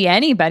 I could be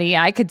anybody.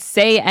 I could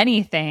say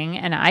anything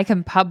and I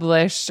can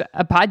publish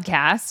a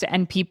podcast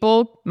and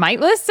people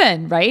might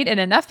listen, right? And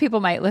enough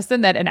people might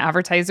listen that an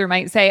advertiser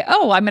might say,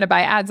 oh, I'm going to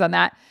buy ads on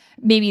that,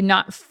 maybe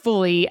not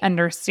fully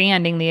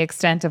understanding the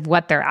extent of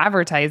what they're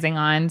advertising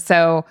on.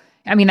 So,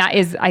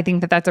 I think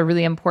that that's a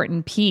really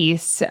important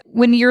piece.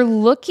 When you're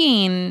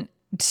looking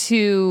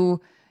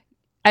to,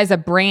 as a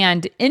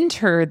brand,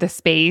 enter the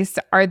space,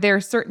 are there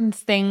certain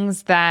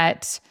things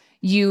that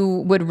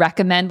you would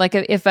recommend? Like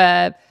if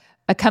a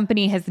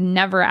company has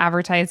never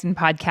advertised in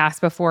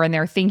podcasts before and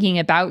they're thinking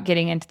about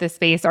getting into the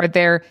space, are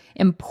there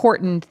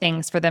important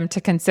things for them to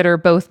consider,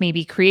 both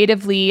maybe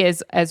creatively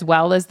as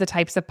well as the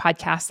types of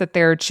podcasts that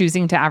they're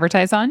choosing to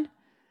advertise on?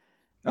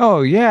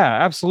 Oh,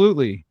 yeah,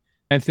 absolutely.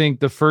 I think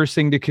the first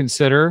thing to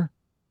consider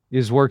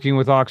is working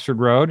with Oxford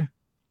Road.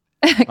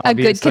 A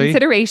good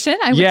consideration.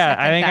 I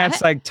think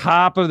that's like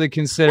top of the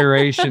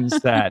consideration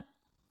set.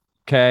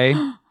 Okay.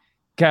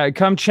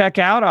 Come check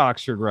out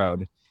Oxford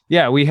Road.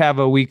 Yeah, we have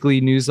a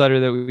weekly newsletter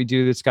that we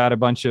do that's got a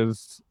bunch of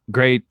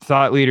great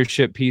thought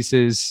leadership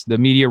pieces, the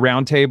Media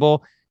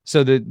Roundtable.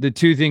 So the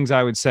two things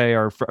I would say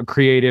are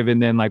creative,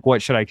 and then like,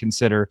 what should I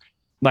consider?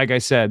 Like I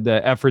said,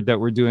 the effort that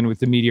we're doing with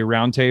the Media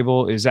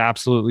Roundtable is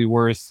absolutely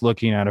worth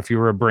looking at. If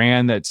you're a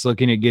brand that's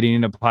looking at getting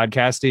into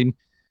podcasting,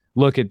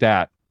 look at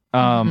that.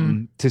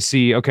 To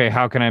see, okay,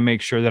 how can I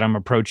make sure that I'm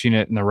approaching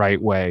it in the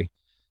right way?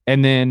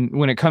 And then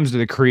when it comes to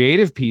the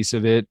creative piece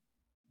of it,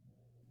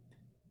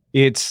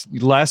 it's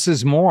less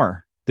is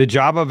more. The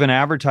job of an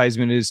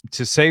advertisement is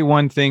to say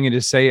one thing and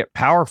to say it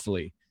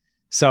powerfully.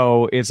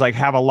 So it's like,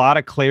 have a lot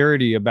of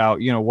clarity about,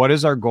 what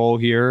is our goal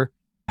here?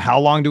 How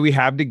long do we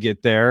have to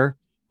get there?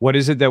 What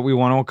is it that we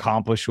want to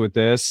accomplish with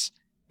this?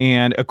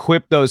 And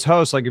equip those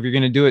hosts. Like if you're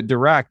going to do it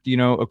direct,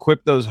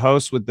 equip those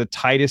hosts with the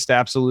tightest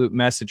absolute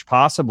message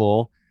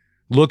possible.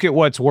 Look at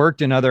what's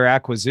worked in other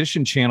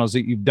acquisition channels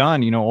that you've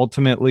done.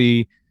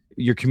 Ultimately,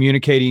 you're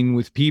communicating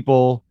with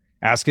people,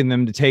 asking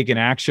them to take an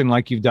action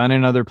like you've done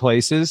in other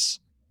places,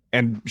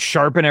 and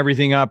sharpen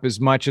everything up as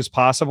much as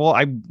possible.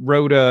 I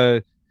wrote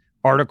a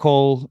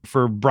article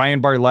for Brian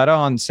Barletta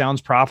on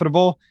Sounds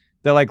Profitable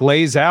that like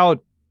lays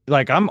out,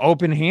 like, I'm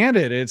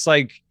open-handed. It's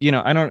like,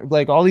 I don't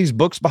like all these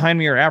books behind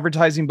me are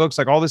advertising books,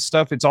 like all this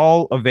stuff, it's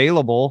all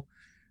available.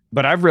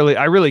 But I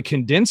really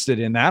condensed it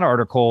in that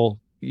article,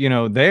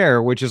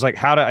 there, which is like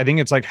how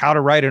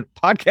to write a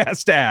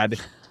podcast ad,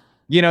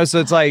 so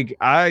it's like,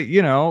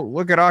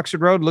 look at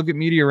Oxford Road, look at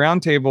Media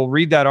Roundtable,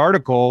 read that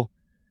article.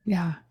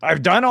 Yeah.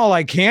 I've done all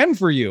I can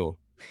for you.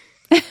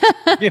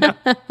 You know,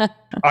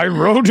 I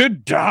wrote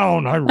it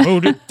down. I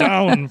wrote it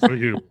down for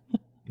you.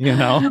 You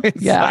know,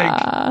 it's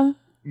like,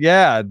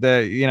 yeah,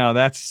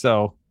 that's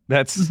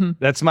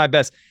my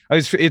best.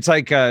 It's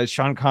like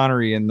Sean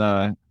Connery in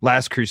the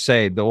Last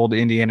Crusade, the old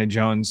Indiana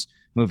Jones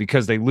movie,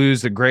 because they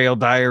lose the Grail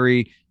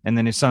diary. And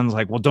then his son's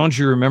like, well, don't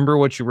you remember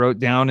what you wrote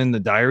down in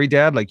the diary,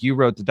 Dad? Like, you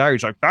wrote the diary.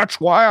 He's like, that's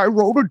why I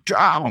wrote it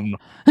down.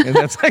 And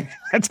that's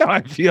how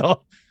I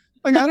feel.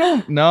 Like, I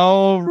don't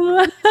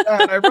know.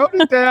 I wrote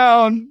it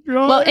down.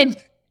 Well, and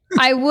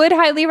I would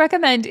highly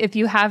recommend, if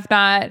you have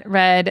not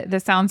read the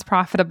Sounds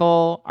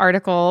Profitable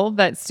article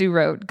that Stu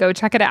wrote, go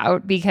check it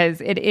out, because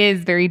it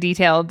is very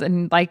detailed.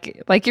 And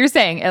like you're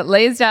saying, it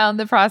lays down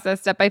the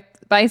process step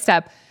by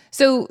step.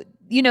 So,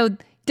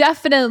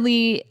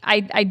 definitely,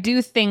 I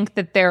do think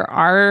that there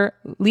are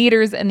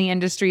leaders in the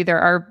industry. There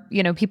are,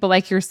 people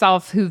like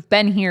yourself who've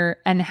been here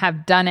and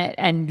have done it,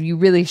 and you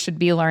really should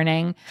be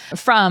learning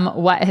from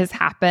what has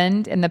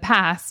happened in the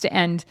past.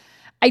 And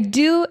I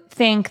do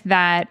think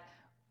that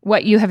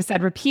what you have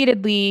said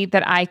repeatedly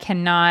that I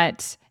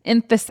cannot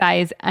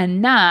emphasize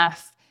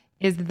enough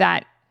is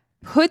that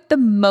put the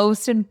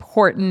most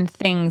important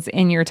things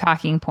in your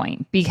talking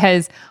point,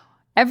 because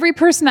every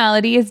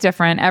personality is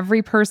different.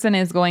 Every person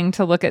is going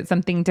to look at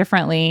something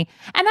differently.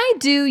 And I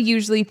do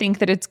usually think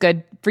that it's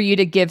good for you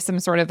to give some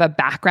sort of a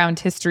background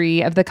history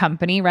of the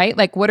company, right?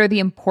 Like, what are the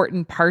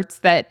important parts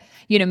that,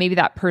 maybe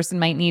that person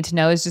might need to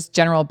know, is just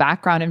general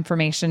background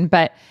information.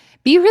 But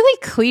be really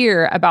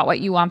clear about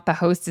what you want the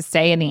host to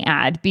say in the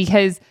ad,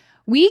 because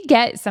we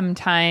get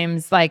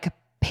sometimes like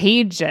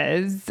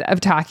pages of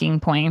talking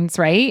points,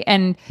 right?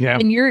 And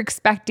you're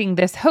expecting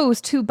this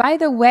host, who, by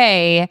the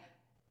way,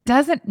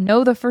 doesn't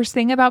know the first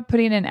thing about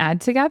putting an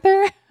ad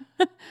together,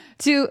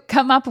 to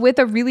come up with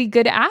a really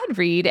good ad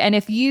read. And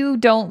if you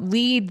don't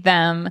lead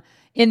them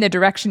in the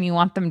direction you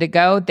want them to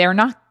go, they're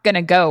not going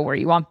to go where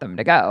you want them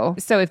to go.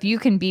 So if you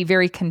can be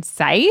very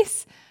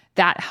concise,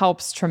 that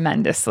helps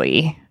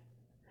tremendously.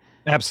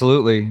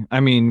 Absolutely.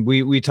 I mean,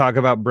 we talk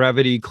about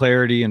brevity,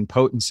 clarity, and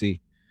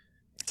potency,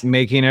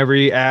 making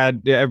every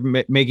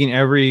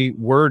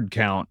word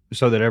count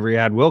so that every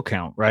ad will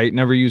count, right?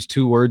 Never use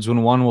two words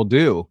when one will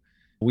do.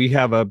 We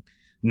have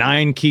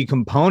 9 key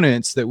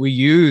components that we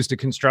use to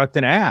construct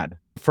an ad.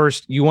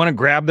 First, you want to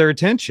grab their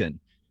attention.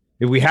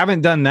 If we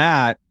haven't done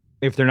that,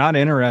 if they're not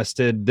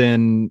interested,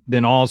 then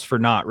all's for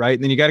naught, right?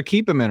 Then you got to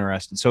keep them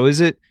interested. So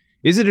is it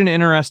an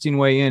interesting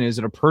way in? Is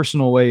it a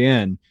personal way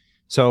in?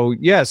 So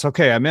yes,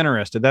 okay, I'm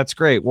interested. That's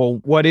great. Well,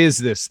 what is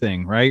this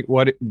thing, right?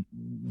 What,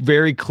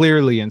 very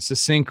clearly and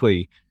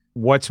succinctly,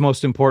 what's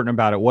most important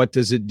about it? What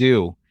does it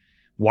do?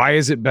 Why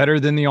is it better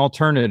than the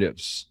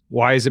alternatives?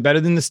 Why is it better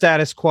than the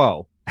status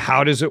quo?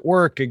 How does it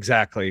work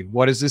exactly?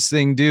 What does this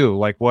thing do?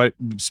 Like, what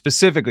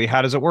specifically,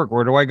 how does it work?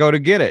 Where do I go to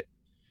get it?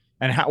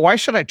 And why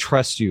should I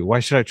trust you?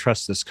 Why should I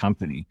trust this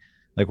company?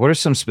 Like, what are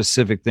some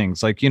specific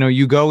things? Like,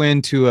 you go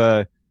into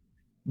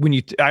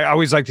I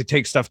always like to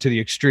take stuff to the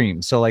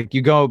extreme. So like,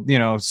 you go,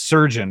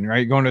 surgeon, right?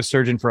 You're going to a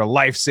surgeon for a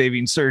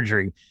life-saving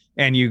surgery,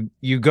 and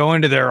you go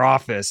into their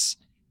office,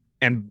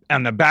 and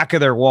on the back of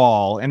their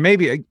wall, and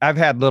maybe I've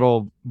had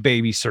little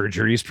baby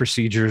surgeries,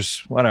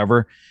 procedures,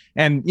 whatever.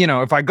 And,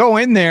 if I go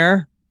in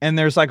there and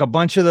there's like a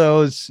bunch of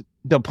those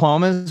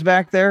diplomas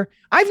back there,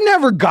 I've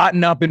never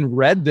gotten up and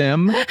read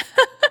them.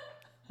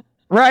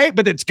 Right.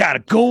 But it's got a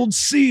gold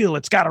seal.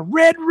 It's got a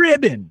red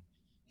ribbon.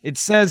 It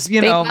says,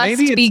 they must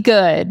maybe be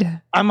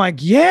good. I'm like,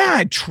 yeah,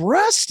 I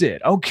trust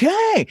it.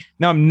 Okay.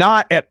 Now, I'm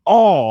not at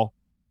all,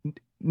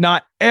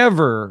 not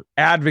ever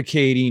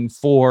advocating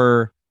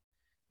for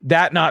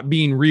that not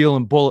being real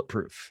and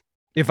bulletproof.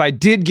 If I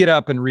did get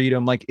up and read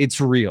them, like, it's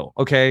real.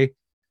 Okay.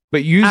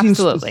 But using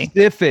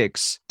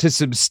specifics to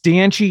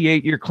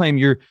substantiate your claim,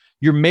 you're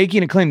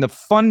making a claim. The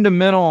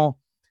fundamental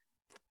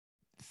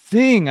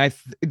thing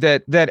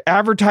that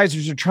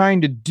advertisers are trying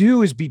to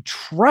do is be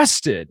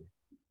trusted,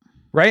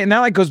 right? And that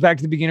like goes back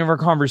to the beginning of our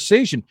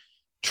conversation.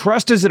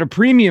 Trust is at a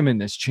premium in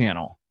this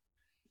channel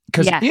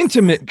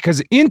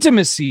because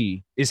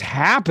intimacy is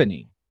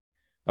happening.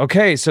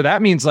 Okay, so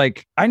that means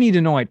like I need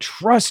to know I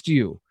trust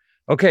you.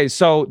 Okay,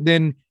 so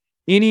then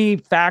any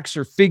facts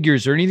or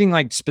figures or anything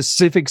like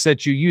specifics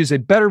that you use, they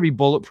better be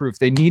bulletproof.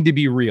 They need to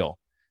be real.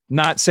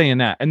 Not saying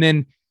that. And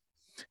then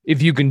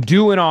if you can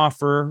do an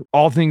offer,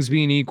 all things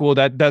being equal,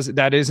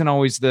 that isn't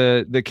always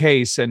the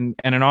case. And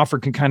an offer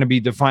can kind of be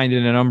defined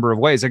in a number of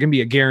ways. That can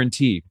be a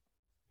guarantee,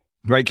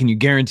 right? Can you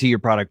guarantee your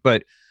product?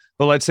 But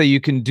let's say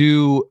you can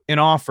do an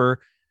offer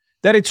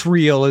that it's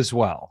real as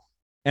well.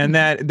 And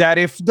that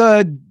if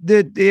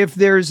if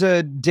there's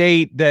a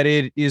date that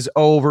it is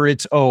over,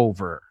 it's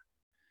over.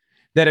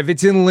 That if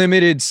it's in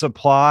limited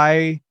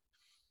supply,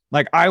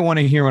 like I want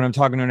to hear when I'm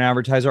talking to an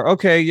advertiser,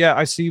 okay, yeah,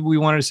 I see we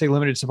wanted to say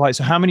limited supply.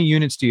 So how many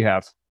units do you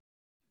have?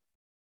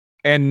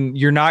 And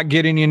you're not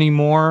getting any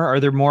more? Are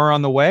there more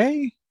on the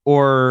way?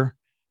 Or,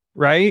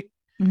 right?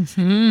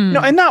 Mm-hmm.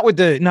 No, and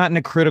not in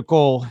a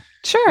critical,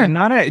 sure.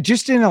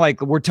 Just in a,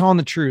 like, we're telling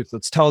the truth.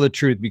 Let's tell the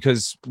truth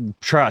because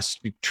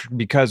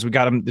we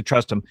got them to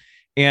trust them.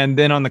 And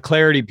then on the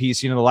clarity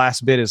piece, the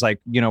last bit is like,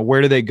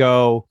 where do they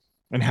go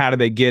and how do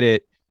they get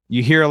it?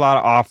 You hear a lot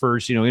of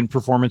offers, in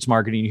performance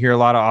marketing, you hear a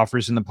lot of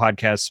offers in the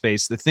podcast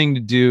space. The thing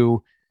to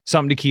do,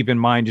 something to keep in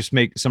mind, just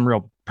make some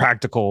real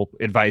practical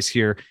advice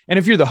here. And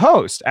if you're the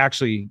host,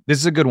 actually, this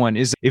is a good one,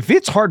 is if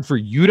it's hard for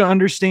you to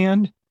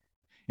understand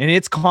and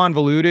it's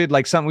convoluted,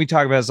 like something we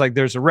talk about is like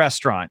there's a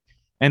restaurant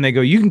and they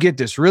go, you can get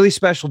this really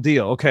special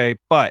deal. Okay,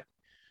 but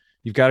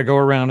you've got to go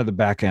around to the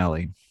back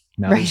alley.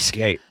 Now there's a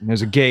gate.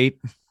 There's a gate.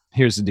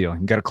 Here's the deal.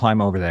 You got to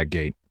climb over that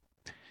gate.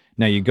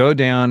 Now you go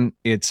down,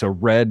 it's a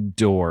red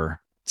door.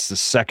 It's the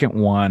second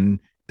one.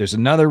 There's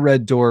another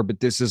red door, but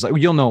this is like,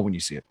 you'll know it when you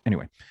see it.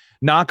 Anyway,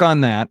 knock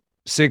on that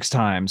 6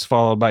 times,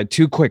 followed by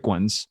 2 quick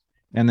ones,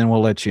 and then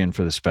we'll let you in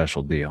for the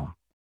special deal.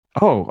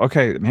 Oh,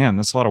 okay, man,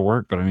 that's a lot of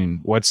work, but I mean,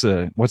 what's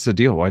the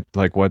deal?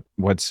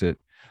 What's it?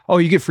 Oh,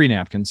 you get free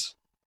napkins.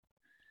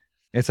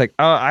 It's like,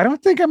 oh, I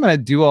don't think I'm going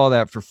to do all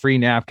that for free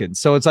napkins.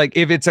 So it's like,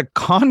 if it's a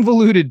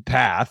convoluted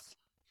path,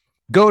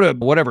 go to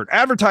whatever,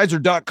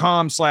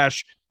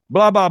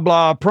 advertiser.com/blah, blah,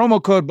 blah,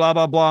 promo code, blah,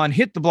 blah, blah, and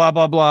hit the blah,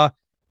 blah, blah.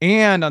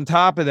 And on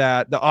top of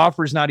that, the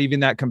offer is not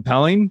even that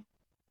compelling.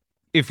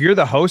 If you're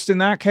the host in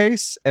that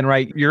case, and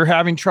you're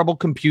having trouble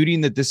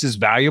computing that this is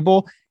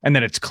valuable and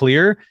that it's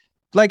clear,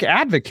 like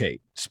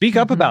advocate, speak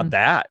up about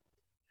that.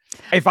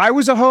 If I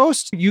was a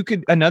host,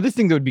 another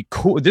thing that would be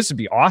cool, this would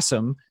be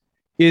awesome,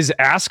 is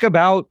ask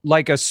about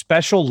like a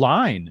special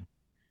line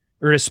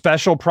or a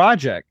special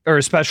project or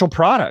a special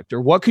product,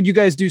 or what could you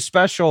guys do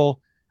special?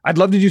 I'd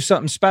love to do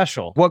something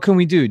special. What can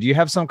we do? Do you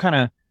have some kind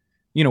of,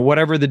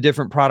 whatever the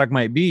different product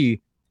might be,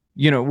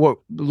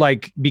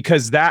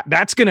 because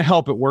that's going to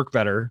help it work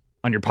better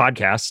on your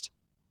podcast.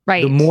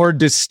 Right. The more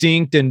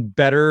distinct and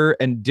better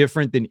and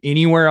different than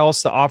anywhere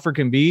else the offer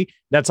can be,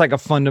 that's like a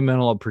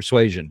fundamental of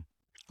persuasion.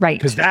 Right.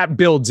 Because that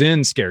builds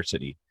in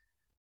scarcity.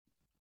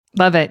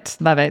 Love it.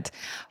 Love it.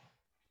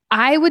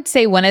 I would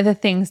say one of the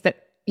things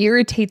that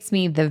irritates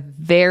me the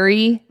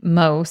very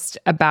most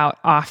about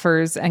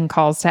offers and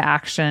calls to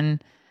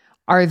action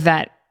are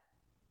that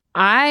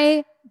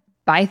I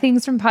buy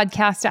things from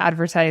podcast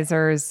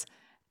advertisers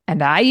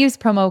and I use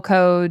promo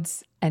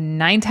codes, and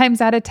 9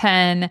 times out of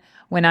 10,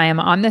 when I am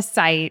on the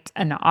site,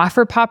 an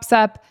offer pops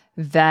up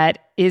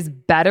that is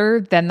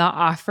better than the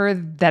offer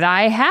that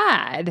I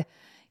had,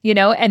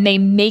 and they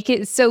make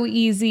it so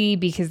easy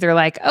because they're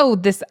like, oh,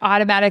 this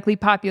automatically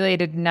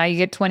populated. And now you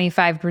get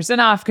 25%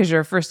 off because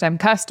you're a first-time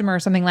customer or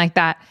something like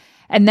that.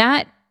 And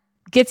that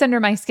gets under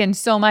my skin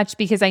so much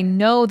because I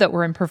know that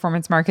we're in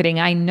performance marketing.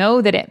 I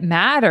know that it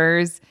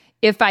matters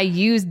if I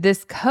use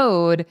this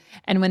code.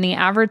 And when the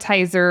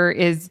advertiser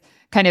is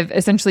kind of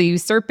essentially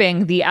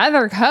usurping the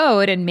other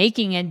code and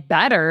making it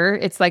better,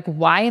 it's like,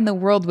 why in the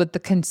world would the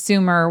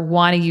consumer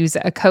want to use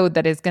a code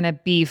that is going to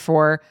be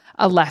for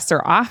a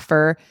lesser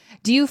offer?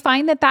 Do you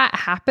find that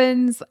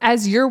happens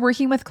as you're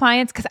working with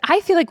clients? Because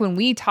I feel like when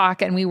we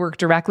talk and we work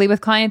directly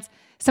with clients,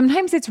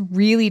 sometimes it's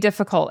really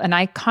difficult. And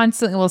I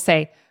constantly will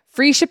say,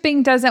 free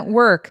shipping doesn't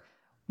work.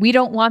 We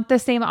don't want the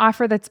same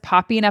offer that's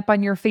popping up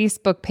on your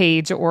Facebook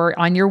page or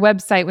on your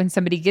website when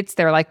somebody gets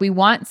there. Like, we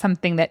want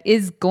something that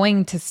is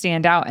going to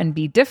stand out and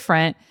be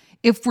different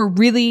if we're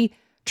really,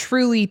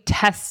 truly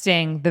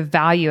testing the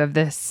value of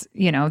this,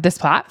 this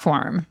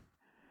platform.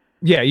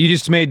 Yeah, you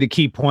just made the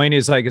key point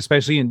is like,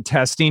 especially in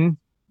testing,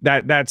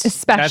 that's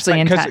especially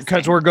in testing.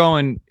 Because we're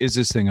going, is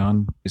this thing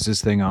on? Is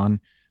this thing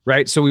on?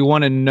 Right. So we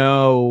want to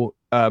know,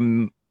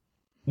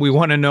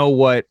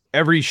 what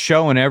every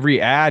show and every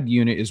ad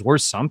unit is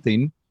worth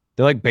something.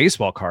 They're like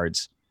baseball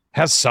cards,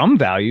 has some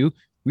value.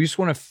 We just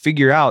want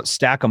to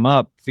stack them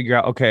up, figure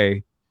out,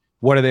 okay,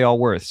 what are they all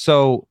worth?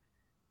 So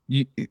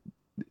a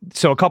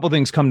couple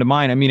things come to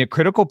mind. I mean, a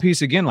critical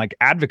piece, again, like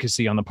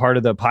advocacy on the part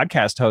of the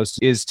podcast host,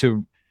 is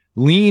to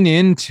lean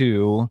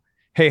into,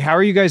 hey, how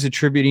are you guys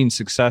attributing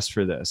success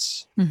for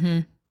this?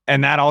 Mm-hmm.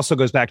 And that also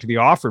goes back to the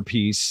offer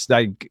piece.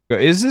 Like,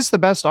 is this the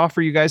best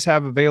offer you guys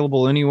have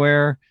available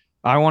anywhere?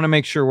 I want to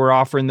make sure we're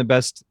offering the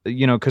best,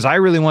 because I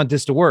really want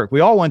this to work.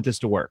 We all want this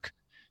to work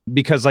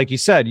because, like you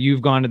said,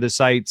 you've gone to the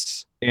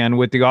sites, and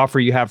with the offer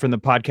you have from the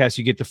podcast,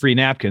 you get the free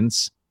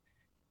napkins.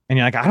 And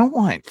you're like, I don't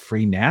want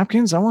free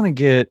napkins. I want to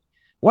get,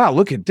 wow,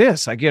 look at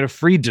this. I get a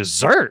free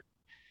dessert.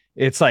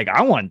 It's like,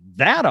 I want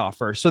that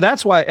offer. So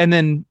that's why. And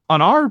then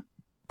on our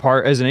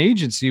part as an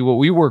agency, what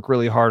we work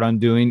really hard on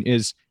doing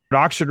is at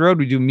Oxford Road,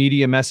 we do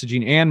media,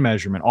 messaging, and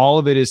measurement. All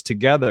of it is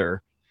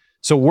together.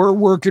 So we're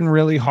working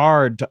really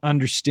hard to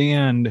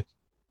understand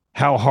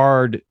how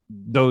hard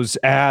those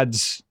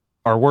ads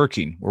are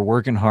working. We're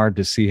working hard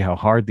to see how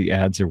hard the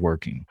ads are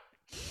working.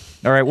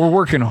 All right, we're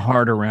working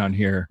hard around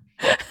here.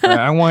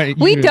 I want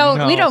we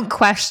don't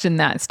question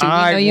that, Stu. We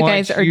know you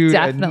guys are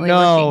definitely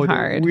working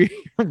hard.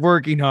 We're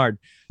working hard,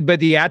 but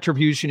the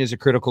attribution is a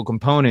critical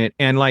component,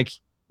 and like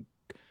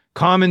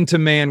common to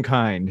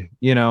mankind,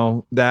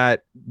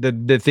 that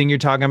the thing you're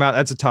talking about,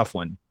 that's a tough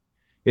one.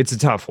 It's a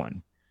tough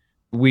one.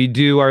 We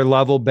do our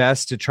level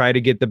best to try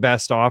to get the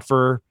best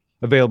offer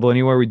available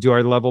anywhere. We do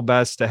our level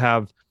best to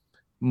have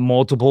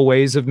multiple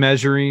ways of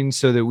measuring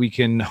so that we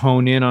can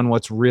hone in on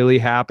what's really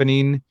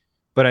happening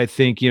But I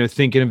think,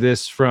 thinking of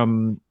this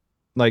from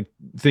like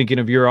thinking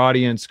of your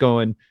audience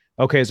going,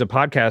 okay, as a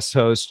podcast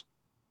host,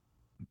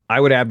 I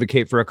would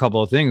advocate for a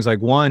couple of things. Like,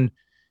 one,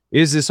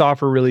 is this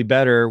offer really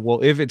better?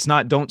 Well, if it's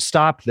not, don't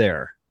stop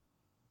there.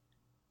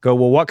 Go,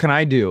 well, what can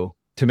I do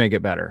to make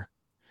it better?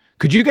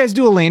 Could you guys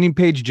do a landing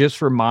page just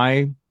for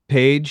my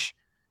page,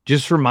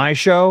 just for my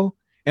show?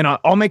 And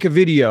I'll make a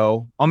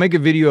video. I'll make a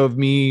video of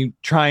me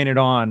trying it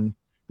on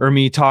or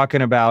me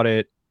talking about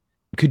it.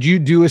 Could you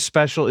do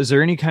is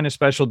there any kind of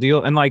special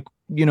deal? And like,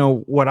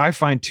 what I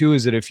find too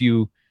is that if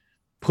you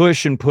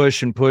push and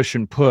push and push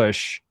and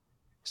push,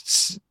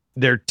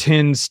 there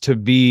tends to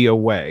be a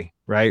way,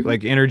 right? Mm-hmm.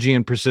 Like energy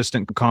and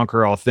persistent can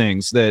conquer all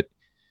things. That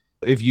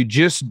if you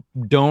just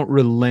don't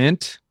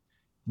relent,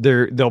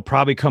 they'll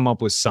probably come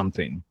up with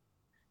something,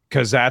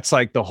 because that's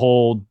like the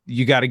whole,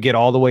 you got to get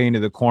all the way into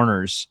the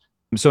corners.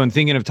 So in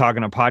thinking of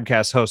talking to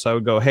podcast hosts, I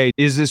would go, hey,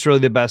 is this really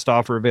the best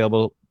offer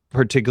available,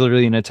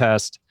 particularly in a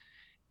test?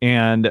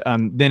 And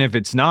then if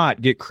it's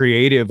not, get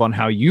creative on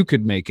how you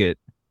could make it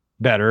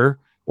better,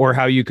 or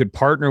how you could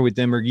partner with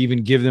them, or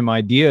even give them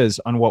ideas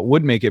on what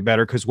would make it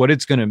better. Because what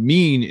it's going to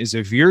mean is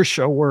if your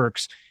show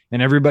works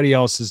and everybody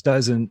else's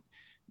doesn't,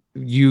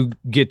 you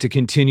get to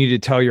continue to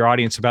tell your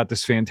audience about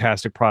this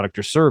fantastic product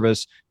or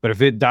service. But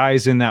if it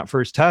dies in that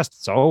first test,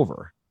 it's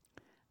over.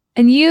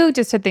 And you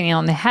just hit the nail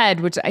on the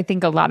head, which I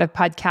think a lot of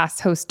podcast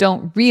hosts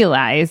don't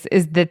realize,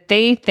 is that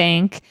they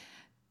think,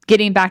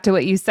 getting back to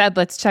what you said,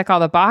 let's check all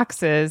the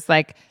boxes,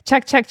 like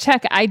check, check,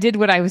 check. I did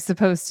what I was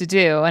supposed to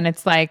do. And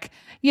it's like,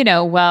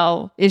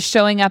 well, is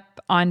showing up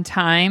on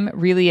time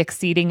really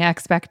exceeding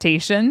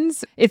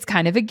expectations? It's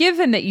kind of a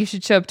given that you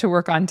should show up to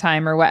work on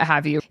time or what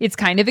have you. It's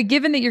kind of a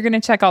given that you're going to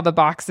check all the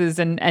boxes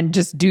and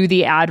just do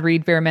the ad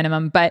read bare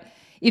minimum. But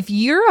if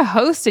you're a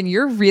host and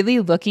you're really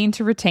looking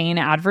to retain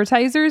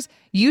advertisers,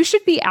 you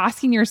should be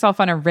asking yourself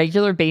on a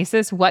regular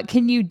basis, what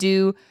can you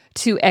do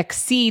to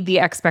exceed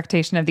the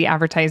expectation of the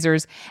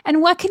advertisers?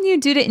 And what can you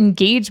do to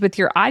engage with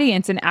your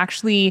audience and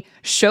actually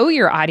show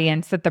your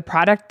audience that the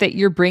product that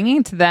you're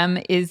bringing to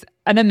them is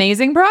an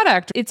amazing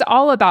product? It's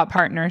all about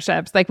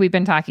partnerships, like we've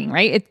been talking,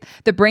 right?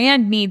 The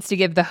brand needs to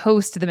give the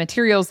host the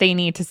materials they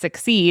need to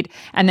succeed.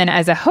 And then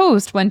as a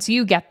host, once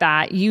you get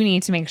that, you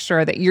need to make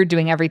sure that you're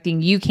doing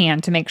everything you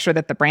can to make sure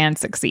that the brand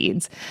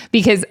succeeds.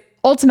 Because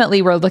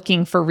ultimately, we're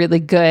looking for really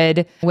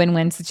good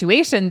win-win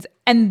situations.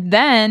 And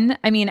then,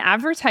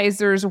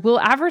 advertisers will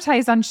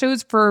advertise on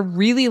shows for a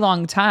really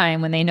long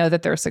time when they know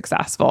that they're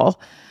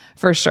successful,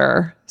 for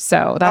sure.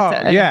 So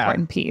that's an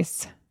important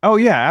piece. Oh,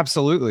 yeah,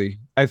 absolutely.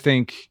 I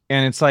think,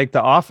 and it's like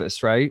The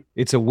Office, right?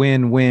 It's a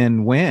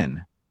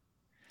win-win-win.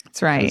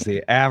 That's right.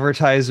 The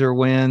advertiser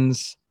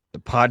wins, the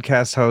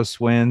podcast host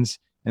wins,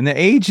 and the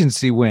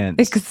agency wins.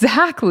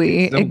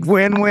 Exactly. The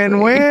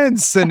win-win-win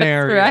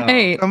scenario. That's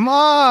right. Come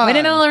on.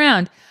 Winning all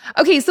around.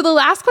 Okay, so the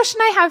last question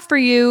I have for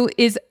you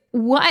is,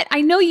 what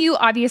I know you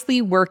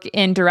obviously work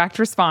in direct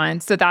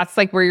response, so that's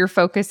like where your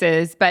focus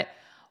is, but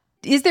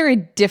is there a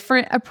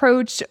different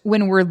approach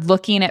when we're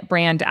looking at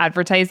brand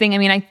advertising?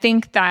 I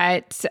think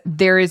that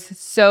there is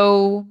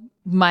so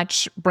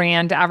much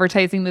brand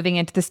advertising moving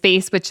into the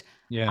space, which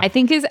I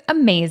think is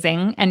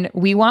amazing, and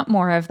we want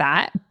more of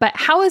that. But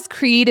how is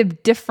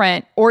creative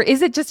different, or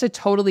is it just a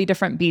totally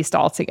different beast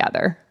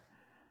altogether?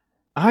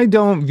 I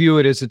don't view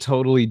it as a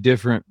totally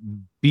different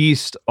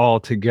beast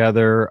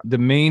altogether. The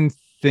main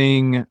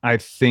thing I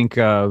think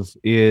of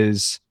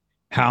is,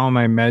 how am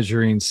I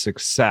measuring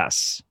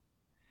success?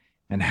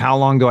 And how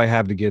long do I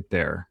have to get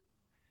there?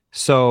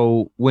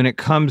 So when it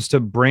comes to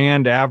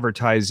brand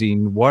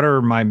advertising, what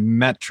are my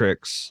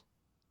metrics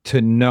to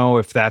know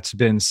if that's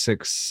been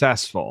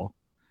successful?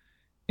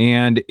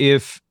 And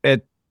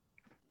what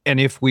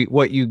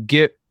you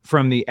get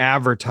from the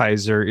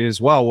advertiser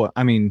is,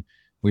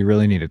 we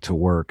really need it to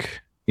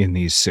work in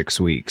these 6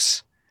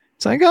 weeks.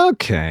 It's like,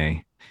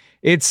 okay,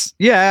 it's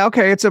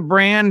a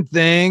brand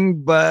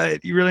thing,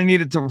 but you really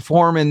need it to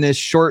perform in this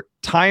short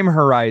time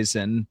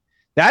horizon.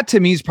 That to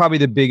me is probably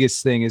the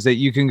biggest thing, is that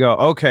you can go,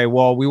 okay,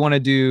 well, we want to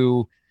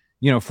do,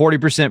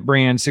 40%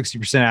 brand,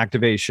 60%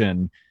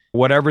 activation,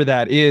 whatever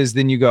that is.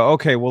 Then you go,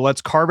 okay, well,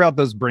 let's carve out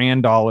those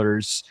brand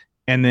dollars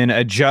and then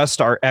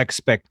adjust our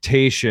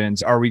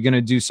expectations. Are we going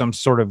to do some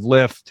sort of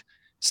lift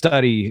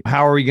study?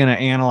 How are we going to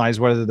analyze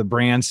whether the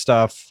brand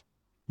stuff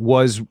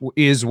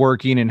is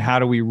working? And how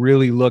do we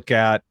really look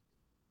at,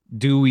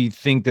 do we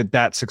think that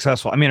that's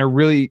successful?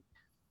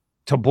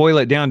 To boil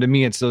it down, to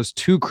me, it's those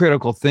two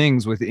critical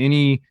things with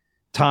any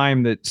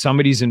time that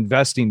somebody's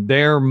investing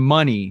their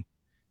money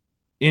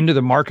into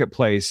the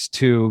marketplace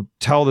to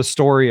tell the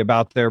story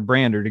about their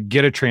brand or to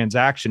get a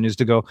transaction, is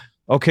to go,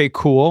 okay,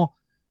 cool.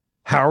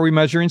 How are we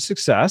measuring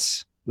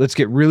success? Let's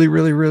get really,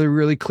 really, really,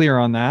 really clear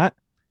on that.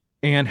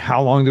 And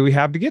how long do we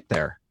have to get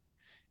there?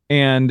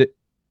 And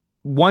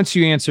once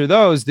you answer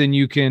those, then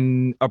you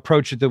can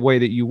approach it the way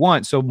that you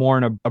want. So more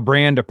in a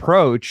brand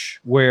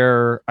approach,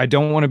 where I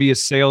don't want to be a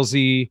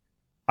salesy.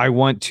 I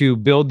want to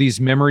build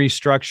these memory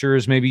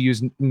structures, maybe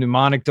use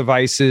mnemonic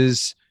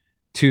devices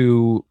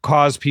to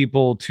cause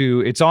people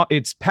to,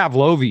 it's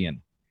Pavlovian,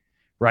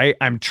 right?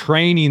 I'm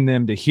training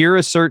them to hear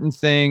a certain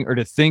thing or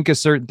to think a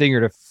certain thing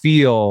or to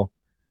feel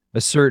a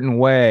certain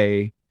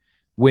way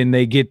when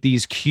they get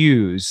these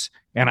cues.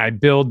 And I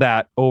build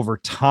that over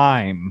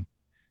time.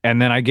 And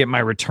then I get my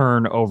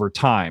return over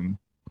time.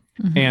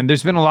 Mm-hmm. And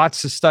there's been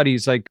lots of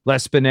studies like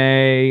Les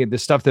Binet, the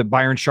stuff that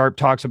Byron Sharp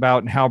talks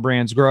about and how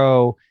brands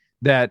grow,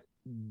 that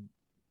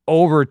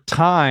over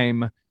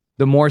time,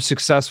 the more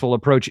successful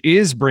approach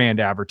is brand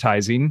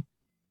advertising,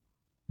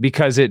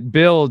 because it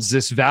builds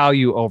this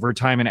value over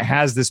time and it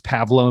has this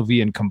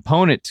Pavlovian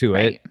component to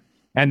it.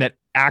 And that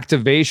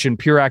activation,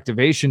 pure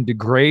activation,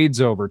 degrades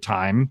over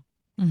time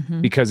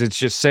because it's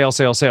just sale,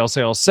 sale, sale,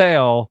 sale,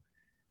 sale.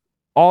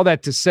 All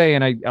that to say,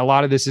 and a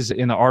lot of this is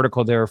in the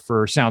article there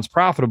for Sounds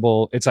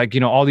Profitable. It's like,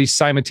 all these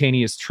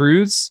simultaneous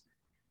truths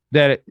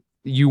that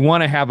you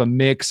want to have a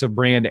mix of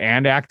brand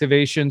and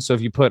activation. So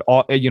if you put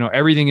all,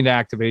 everything into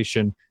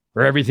activation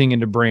or everything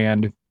into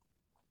brand,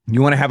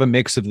 you want to have a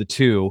mix of the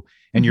two.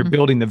 And you're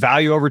building the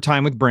value over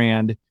time with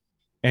brand,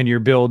 and you're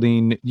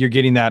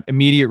getting that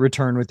immediate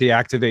return with the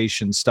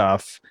activation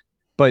stuff.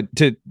 But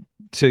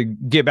to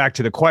get back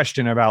to the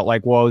question about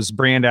like, well, is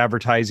brand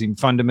advertising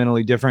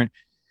fundamentally different?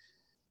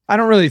 I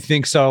don't really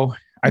think so.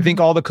 I think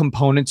all the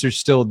components are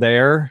still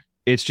there.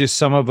 It's just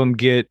some of them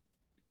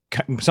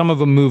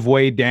move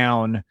way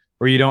down,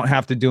 or you don't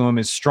have to do them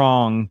as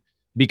strong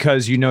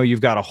because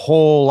you've got a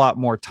whole lot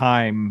more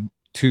time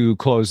to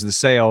close the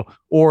sale,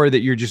 or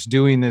that you're just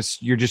doing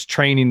this, you're just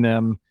training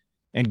them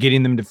and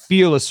getting them to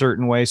feel a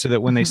certain way so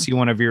that when they see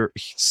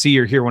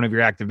or hear one of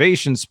your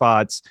activation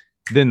spots,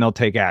 then they'll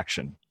take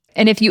action.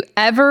 And if you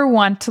ever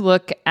want to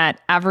look at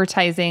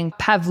advertising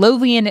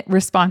Pavlovian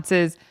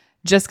responses,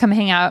 just come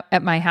hang out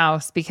at my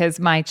house, because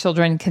my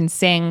children can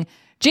sing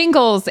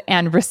jingles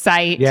and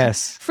recite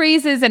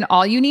phrases, and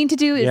all you need to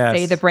do is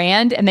say the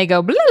brand and they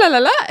go blah, blah, blah,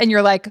 blah, and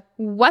you're like,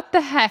 what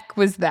the heck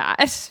was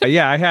that?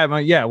 I had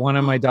one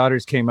of my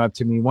daughters came up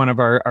to me, one of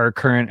our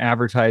current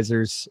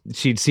advertisers.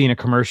 She'd seen a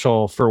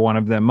commercial for one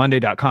of them,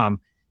 Monday.com.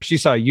 She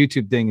saw a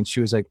YouTube thing and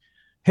she was like,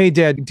 hey,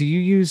 Dad, do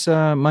you use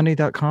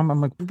Monday.com?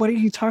 I'm like, what are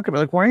you talking about?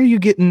 Like, why are you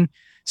getting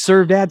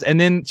served ads?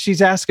 And then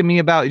she's asking me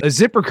about a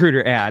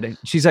ZipRecruiter ad.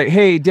 She's like,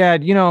 hey,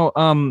 Dad,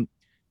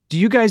 do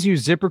you guys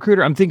use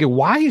ZipRecruiter? I'm thinking,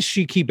 why does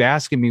she keep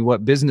asking me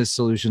what business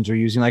solutions are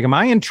using? Like, am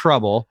I in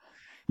trouble?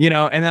 And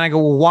then I go,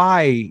 well,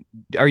 why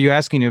are you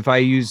asking if I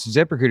use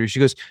ZipRecruiter? She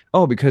goes,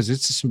 oh, because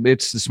it's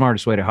the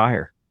smartest way to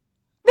hire.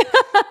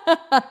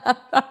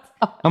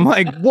 I'm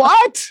like,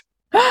 what?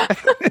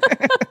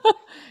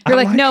 You're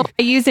like, no,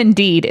 I use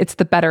Indeed. It's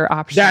the better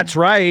option. That's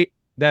right.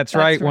 That's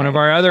right. One of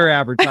our other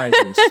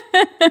advertisers.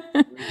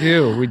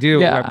 We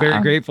do. Yeah. We're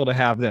very grateful to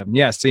have them.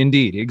 Yes,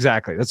 Indeed.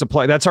 Exactly. That's a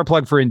plug. That's our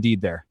plug for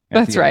Indeed there.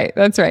 That's right.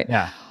 That's right.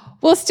 Yeah.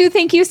 Well, Stu,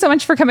 thank you so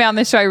much for coming on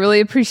the show. I really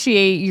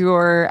appreciate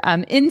your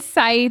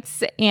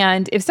insights.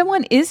 And if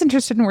someone is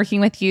interested in working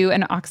with you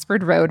in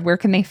Oxford Road, where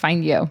can they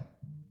find you?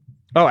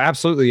 Oh,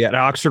 absolutely. At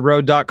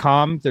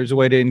oxfordroad.com. There's a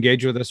way to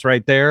engage with us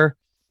right there.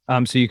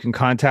 So you can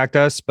contact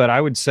us. But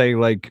I would say,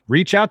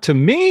 reach out to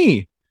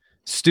me,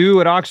 Stu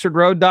at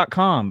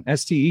oxfordroad.com,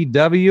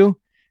 STEW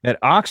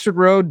at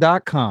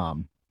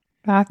oxfordroad.com.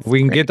 We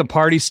can get the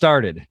party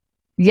started.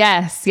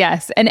 Yes.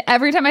 And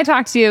every time I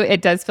talk to you,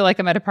 it does feel like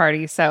I'm at a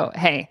party. So,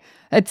 hey,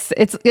 it's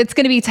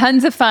going to be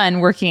tons of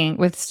fun working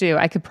with Stu.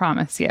 I could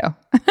promise you.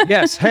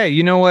 Yes. Hey,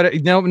 you know what?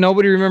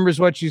 Nobody remembers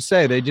what you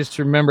say. They just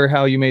remember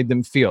how you made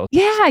them feel.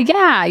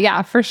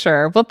 Yeah, for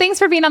sure. Well, thanks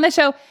for being on the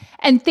show.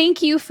 And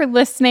thank you for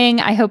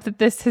listening. I hope that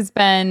this has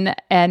been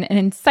an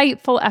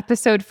insightful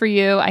episode for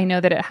you. I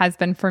know that it has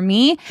been for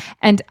me.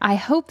 And I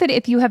hope that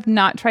if you have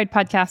not tried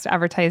podcast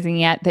advertising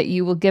yet, that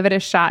you will give it a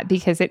shot,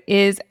 because it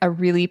is a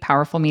really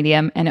powerful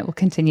medium and it will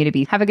continue to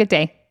be. Have a good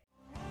day.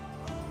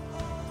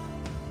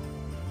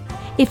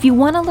 If you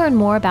want to learn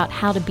more about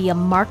how to be a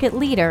market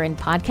leader in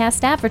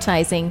podcast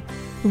advertising,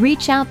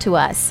 reach out to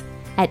us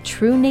at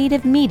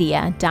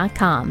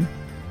TrueNativeMedia.com.